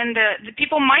 And the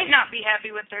people might not be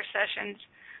happy with their sessions.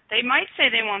 They might say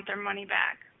they want their money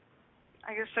back.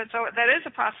 I guess that is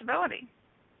a possibility.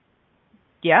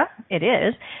 Yeah, it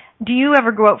is. Do you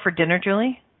ever go out for dinner,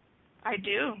 Julie? I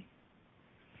do.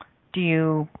 Do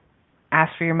you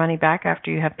ask for your money back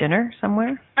after you have dinner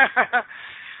somewhere?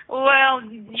 Well,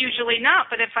 usually not,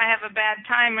 but if I have a bad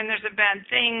time and there's a bad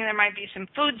thing, there might be some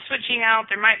food switching out,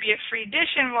 there might be a free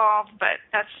dish involved, but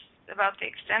that's about the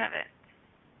extent of it.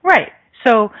 Right.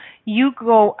 So you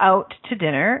go out to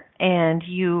dinner and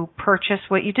you purchase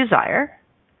what you desire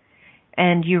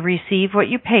and you receive what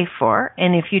you pay for,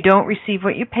 and if you don't receive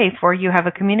what you pay for, you have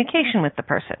a communication with the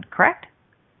person, correct?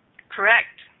 Correct.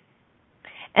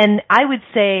 And I would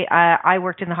say I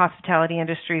worked in the hospitality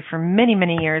industry for many,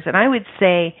 many years, and I would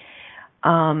say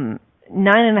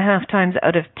 9.5 times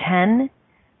out of 10,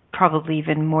 probably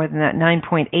even more than that,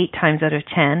 9.8 times out of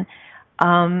 10,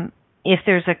 if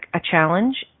there's a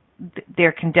challenge,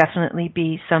 there can definitely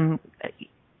be some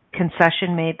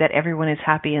concession made that everyone is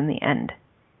happy in the end,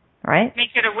 right?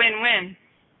 Make it a win-win.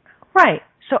 Right.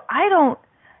 So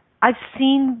I've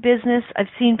seen business,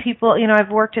 I've seen people, I've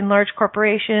worked in large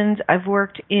corporations, I've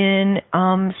worked in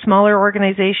smaller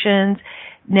organizations,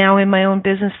 now in my own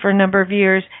business for a number of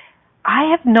years. I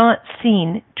have not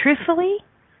seen, truthfully,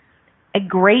 a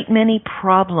great many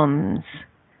problems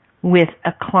with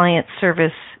a client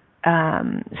service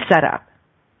setup.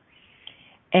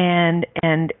 And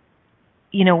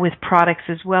with products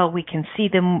as well, we can see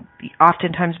them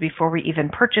oftentimes before we even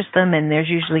purchase them, and there's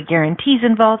usually guarantees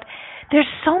involved. There's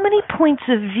so many points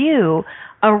of view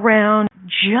around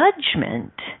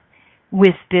judgment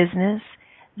with business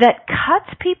that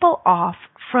cuts people off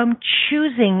from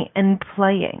choosing and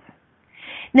playing.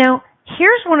 Now,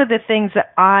 here's one of the things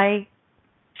that I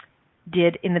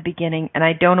did in the beginning, and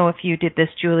I don't know if you did this,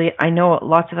 Julie. I know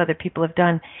lots of other people have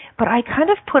done, but I kind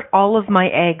of put all of my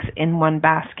eggs in one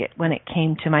basket when it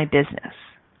came to my business.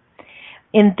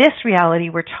 In this reality,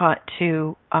 we're taught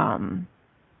to,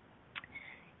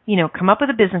 come up with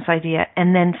a business idea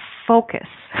and then focus.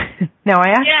 Now, I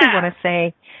actually want to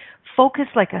say focus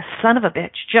like a son of a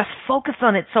bitch. Just focus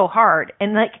on it so hard.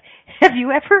 And have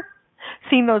you ever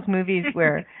seen those movies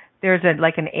where there's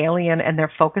an alien and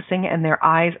they're focusing and their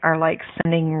eyes are like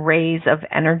sending rays of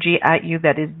energy at you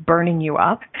that is burning you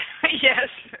up? Yes.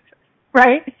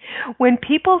 Right? When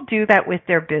people do that with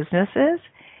their businesses,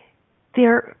 they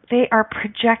are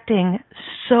projecting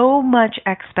so much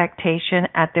expectation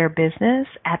at their business,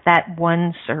 at that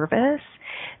one service,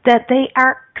 that they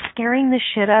are scaring the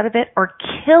shit out of it or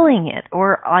killing it,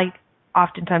 or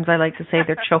oftentimes I like to say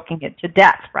they're choking it to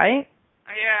death, right?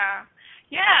 Yeah.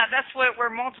 Yeah, that's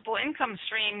where multiple income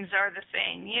streams are the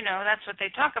thing. That's what they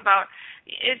talk about.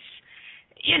 It's,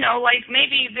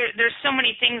 maybe there's so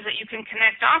many things that you can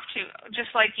connect off to,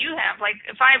 just like you have. Like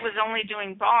if I was only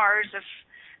doing bars,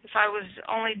 if I was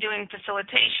only doing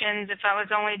facilitations, if I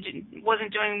wasn't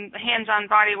doing hands-on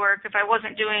body work, if I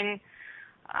wasn't doing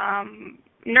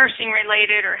nursing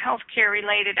related or healthcare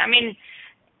related, I mean,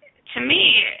 to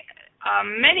me,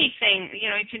 many things, you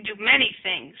can do many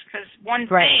things, because one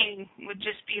thing would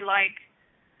just be like,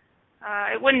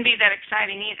 it wouldn't be that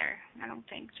exciting either, I don't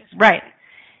think. Right.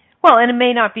 Well, and it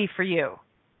may not be for you.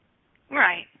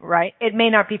 Right. Right? It may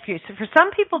not be for you. So for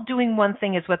some people, doing one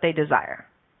thing is what they desire.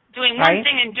 Doing one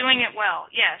thing and doing it well,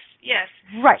 yes.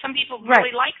 Right. Some people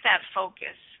really like that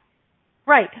focus.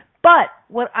 Right. But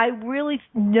what I really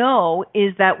know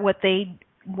is that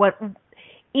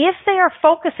if they are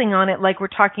focusing on it, like we're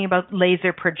talking about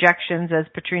laser projections, as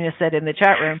Patrina said in the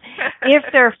chat room, if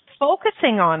they're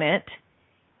focusing on it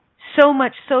so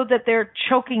much so that they're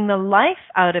choking the life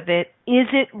out of it, is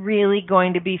it really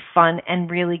going to be fun and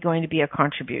really going to be a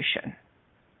contribution?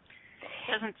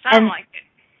 Doesn't sound like it.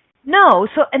 No,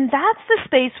 and that's the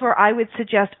space where I would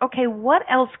suggest, okay, what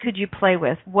else could you play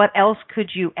with? What else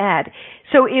could you add?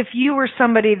 So if you were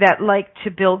somebody that liked to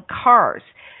build cars,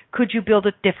 could you build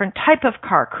a different type of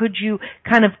car? Could you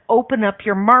kind of open up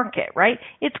your market, right?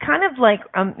 It's kind of like,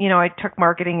 I took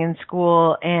marketing in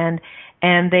school and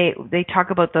they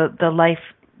talk about the life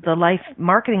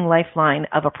marketing lifeline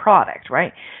of a product,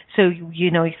 right? So,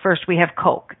 first we have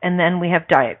Coke, and then we have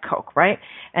Diet Coke, right?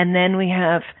 And then we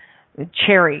have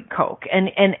Cherry Coke,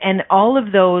 and all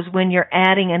of those, when you're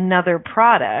adding another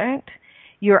product,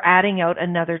 you're adding out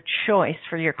another choice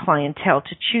for your clientele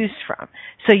to choose from.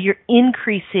 So you're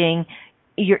increasing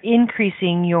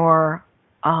your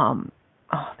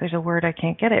there's a word, I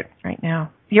can't get it right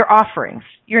now. Your offerings.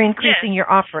 You're increasing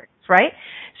your offerings, right?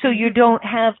 So you don't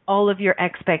have all of your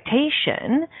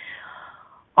expectation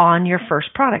on your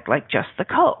first product, like just the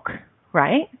Coke,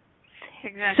 right?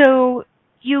 Exactly. So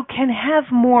you can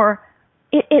have more.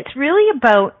 It's really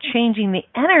about changing the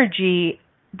energy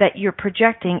that you're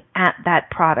projecting at that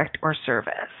product or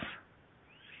service.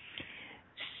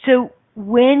 So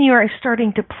when you're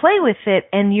starting to play with it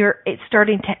and it's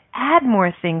starting to add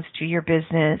more things to your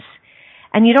business,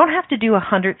 and you don't have to do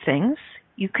 100 things,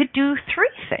 you could do 3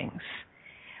 things.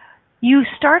 You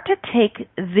start to take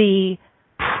the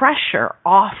pressure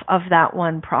off of that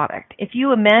one product. If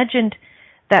you imagined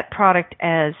that product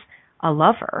as a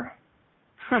lover,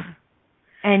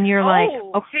 and you're like,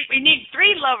 okay, we need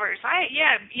 3 lovers.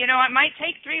 It might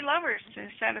take 3 lovers to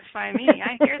satisfy me.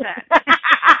 I hear that.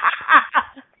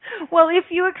 Well, if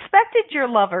you expected your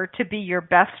lover to be your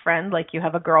best friend, like you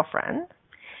have a girlfriend,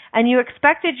 and you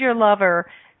expected your lover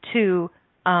to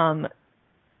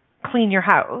clean your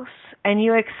house, and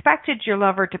you expected your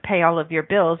lover to pay all of your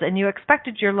bills, and you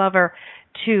expected your lover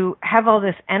to have all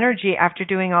this energy after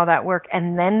doing all that work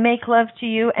and then make love to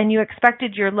you, and you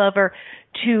expected your lover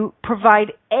to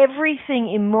provide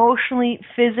everything emotionally,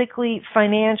 physically,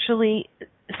 financially,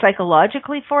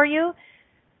 psychologically for you,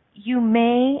 you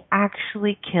may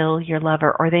actually kill your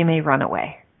lover, or they may run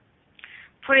away.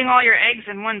 Putting all your eggs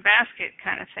in one basket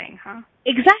kind of thing, huh?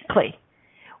 Exactly.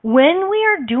 When we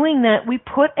are doing that, we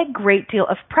put a great deal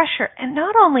of pressure, and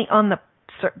not only on the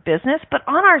business, but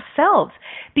on ourselves.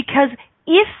 Because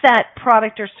if that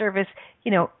product or service,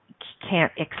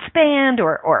 can't expand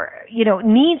or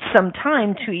needs some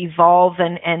time to evolve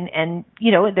and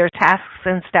there's tasks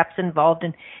and steps involved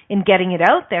in getting it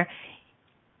out there,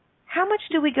 how much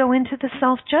do we go into the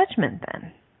self-judgment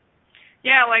then?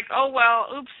 Yeah, like,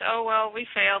 we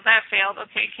failed, that failed,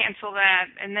 okay, cancel that,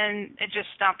 and then it just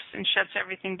stops and shuts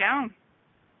everything down.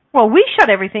 Well, we shut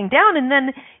everything down, and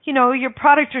then, your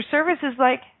product or service is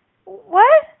like,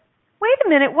 what? Wait a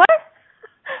minute, what?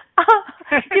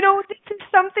 This is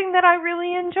something that I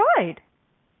really enjoyed.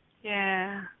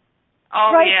 Yeah.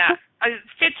 Oh, right? yeah.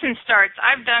 Fits and starts.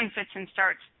 I've done fits and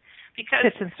starts. Because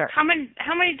how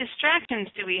many distractions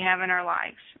do we have in our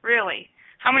lives, really?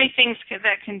 How many things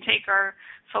that can take our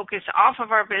focus off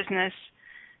of our business,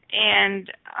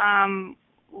 and I've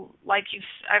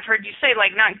heard you say,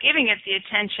 like, not giving it the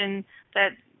attention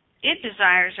that it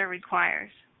desires or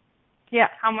requires. Yeah.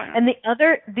 And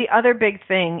the other big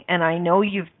thing, and I know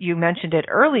you mentioned it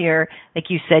earlier, like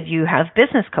you said, you have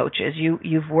business coaches.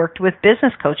 You've worked with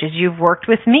business coaches. You've worked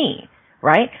with me,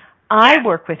 right? I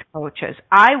work with coaches.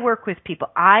 I work with people.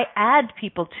 I add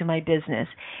people to my business.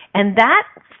 And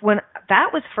when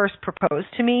that was first proposed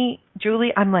to me,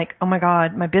 Julie, I'm like, oh my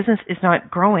God, my business is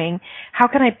not growing. How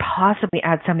can I possibly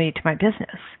add somebody to my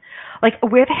business? Like,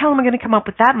 where the hell am I going to come up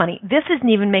with that money? This isn't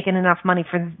even making enough money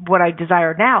for what I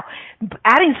desire now.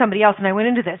 Adding somebody else, and I went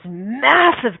into this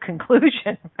massive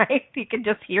conclusion, right? You can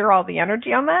just hear all the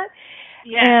energy on that.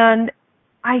 Yeah. And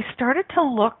I started to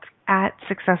look at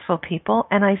successful people,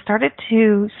 and I started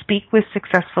to speak with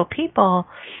successful people,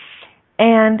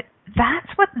 and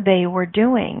that's what they were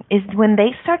doing, is when they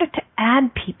started to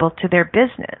add people to their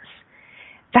business,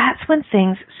 that's when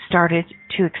things started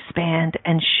to expand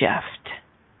and shift.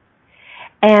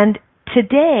 And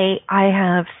today I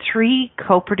have 3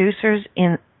 co-producers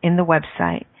in the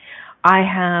website. I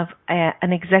have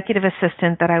an executive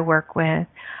assistant that I work with.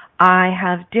 I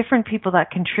have different people that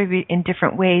contribute in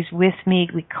different ways with me.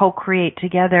 We co-create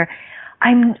together.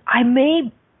 My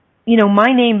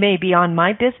name may be on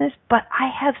my business, but I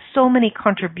have so many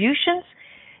contributions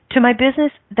to my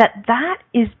business that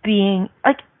is being,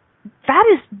 like, that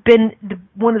has been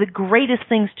one of the greatest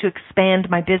things to expand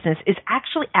my business, is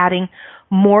actually adding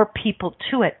more people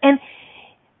to it. And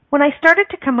when I started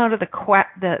to come out of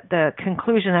the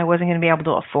conclusion I wasn't going to be able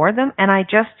to afford them, and I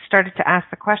just started to ask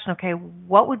the question, okay,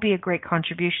 what would be a great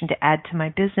contribution to add to my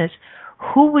business?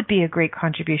 who would be a great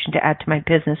contribution to add to my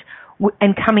business,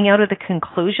 and coming out of the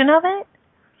conclusion of it,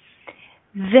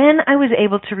 then I was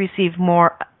able to receive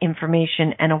more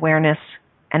information and awareness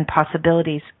and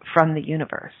possibilities from the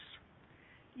universe.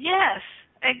 Yes.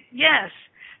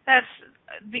 That's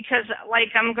because,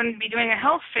 like, I'm going to be doing a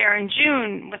health fair in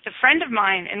June with a friend of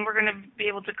mine, and we're going to be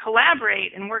able to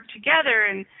collaborate and work together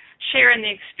and share in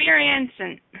the experience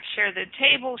and share the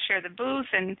table, share the booth,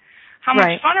 and how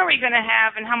much fun are we going to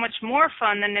have, and how much more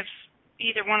fun than if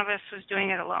either one of us was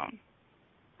doing it alone.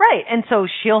 Right, and so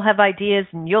she'll have ideas,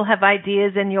 and you'll have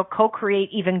ideas, and you'll co-create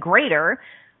even greater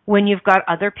when you've got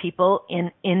other people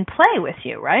in play with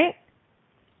you, right?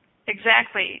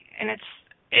 Exactly, and it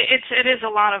is a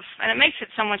lot of, and it makes it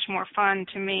so much more fun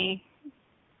to me.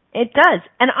 It does,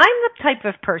 and I'm the type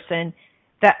of person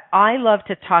that I love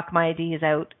to talk my ideas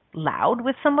out loud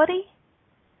with somebody.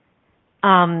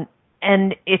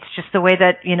 And it's just the way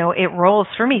that, it rolls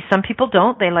for me. Some people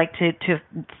don't. They like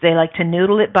to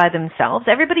noodle it by themselves.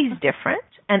 Everybody's different,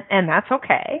 and that's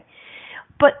okay.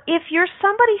 But if you're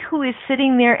somebody who is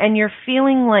sitting there and you're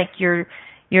feeling like you're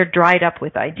dried up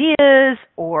with ideas,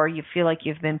 or you feel like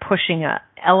you've been pushing an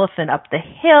elephant up the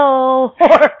hill,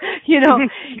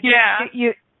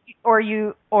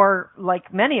 or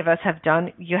like many of us have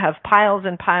done, you have piles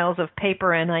and piles of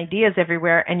paper and ideas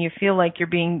everywhere, and you feel like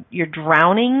you're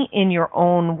drowning in your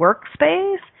own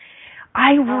workspace,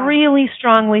 I really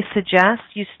strongly suggest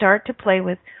you start to play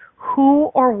with who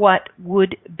or what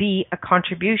would be a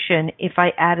contribution if I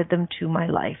added them to my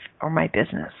life or my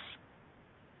business.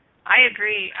 I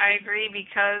agree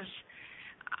because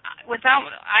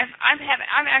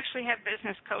I've actually had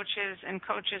business coaches and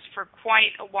coaches for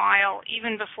quite a while,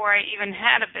 even before I even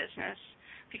had a business,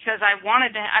 because I've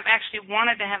actually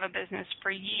wanted to have a business for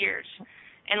years.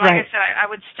 And like I said, I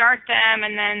would start them,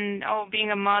 and then, being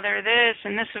a mother, this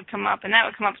and this would come up and that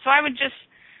would come up. So I would just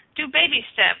do baby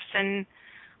steps, and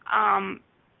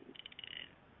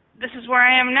this is where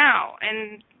I am now.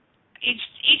 And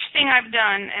each thing I've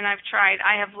done and I've tried,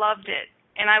 I have loved it.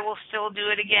 And I will still do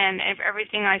it again,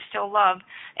 everything I still love.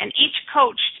 And each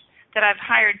coach that I've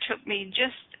hired took me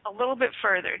just a little bit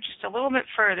further, just a little bit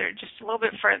further, just a little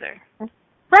bit further.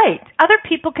 Right. Other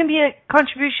people can be a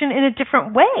contribution in a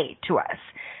different way to us.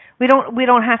 We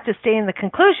don't have to stay in the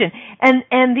conclusion.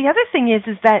 And the other thing is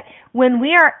that when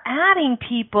we are adding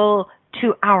people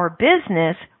to our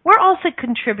business, we're also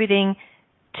contributing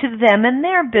to them and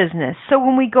their business. So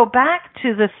when we go back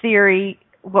to the theory,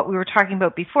 what we were talking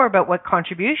about before, about what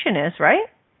contribution is, right?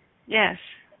 Yes.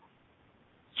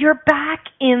 You're back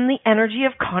in the energy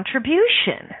of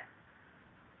contribution.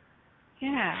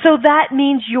 Yeah. So that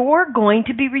means you're going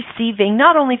to be receiving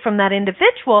not only from that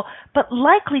individual, but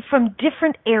likely from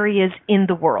different areas in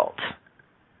the world.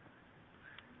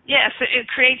 Yes, it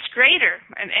creates greater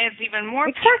and adds even more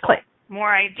people,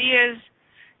 more ideas.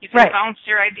 You can bounce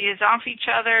your ideas off each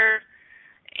other.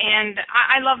 And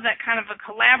I love that kind of a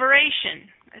collaboration.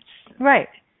 Right.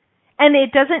 And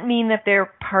it doesn't mean that they're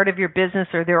part of your business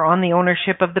or they're on the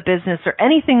ownership of the business or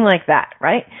anything like that,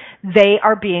 right? They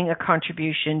are being a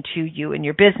contribution to you and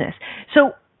your business.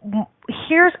 So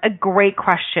here's a great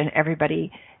question,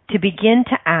 everybody, to begin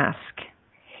to ask.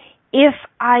 If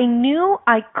I knew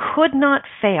I could not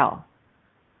fail,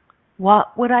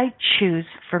 what would I choose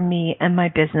for me and my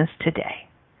business today?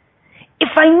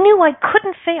 If I knew I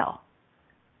couldn't fail,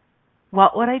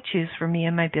 what would I choose for me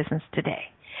and my business today?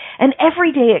 And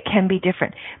every day it can be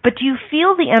different. But do you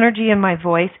feel the energy in my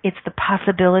voice? It's the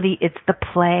possibility. It's the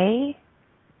play.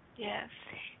 Yes.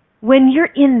 When you're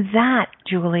in that,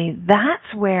 Julie,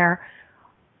 that's where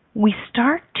we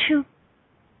start to,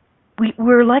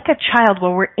 we're like a child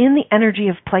where we're in the energy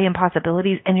of play and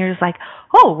possibilities, and you're just like,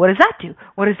 oh, what does that do?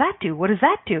 What does that do? What does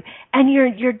that do? And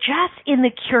you're just in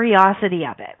the curiosity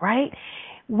of it, right?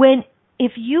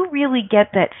 If you really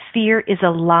get that fear is a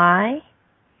lie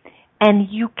and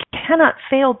you cannot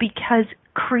fail because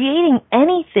creating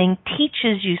anything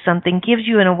teaches you something, gives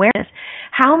you an awareness.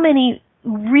 How many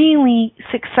really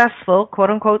successful,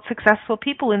 quote unquote, successful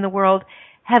people in the world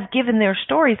have given their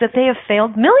stories that they have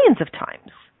failed millions of times?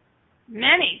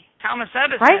 Many. Thomas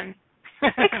Edison. Right?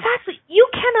 Exactly. You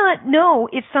cannot know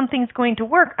if something's going to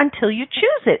work until you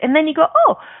choose it. And then you go,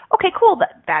 oh, okay, cool.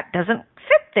 That doesn't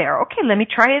fit there. Okay, let me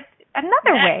try it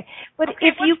another way. But okay,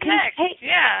 if you can, next?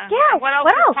 yeah, what else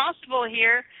is possible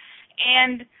here,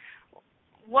 and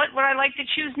what would I like to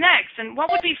choose next, and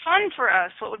what would be fun for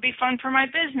us? What would be fun for my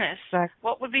business? Exactly.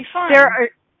 What would be fun?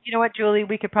 You know what, Julie?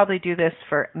 We could probably do this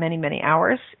for many, many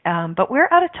hours, but we're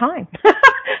out of time.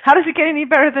 How does it get any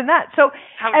better than that? So,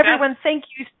 everyone, thank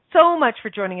you so much for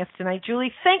joining us tonight,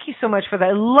 Julie. Thank you so much for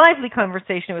that lively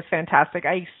conversation. It was fantastic.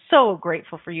 I'm so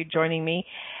grateful for you joining me.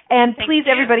 And please,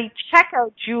 everybody, check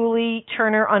out Julie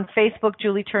Turner on Facebook,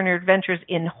 Julie Turner Adventures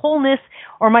in Wholeness,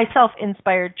 or myself,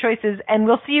 Inspired Choices. And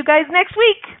we'll see you guys next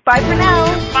week. Bye for now.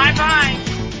 Bye-bye.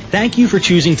 Thank you for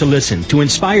choosing to listen to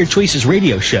Inspired Choices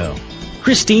Radio Show.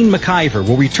 Christine McIver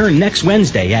will return next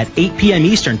Wednesday at 8 p.m.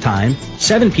 Eastern Time,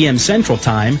 7 p.m. Central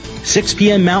Time, 6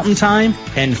 p.m. Mountain Time,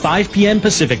 and 5 p.m.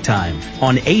 Pacific Time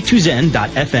on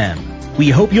A2Zen.fm. We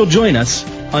hope you'll join us.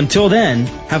 Until then,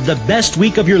 have the best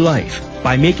week of your life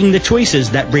by making the choices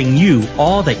that bring you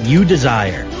all that you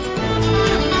desire.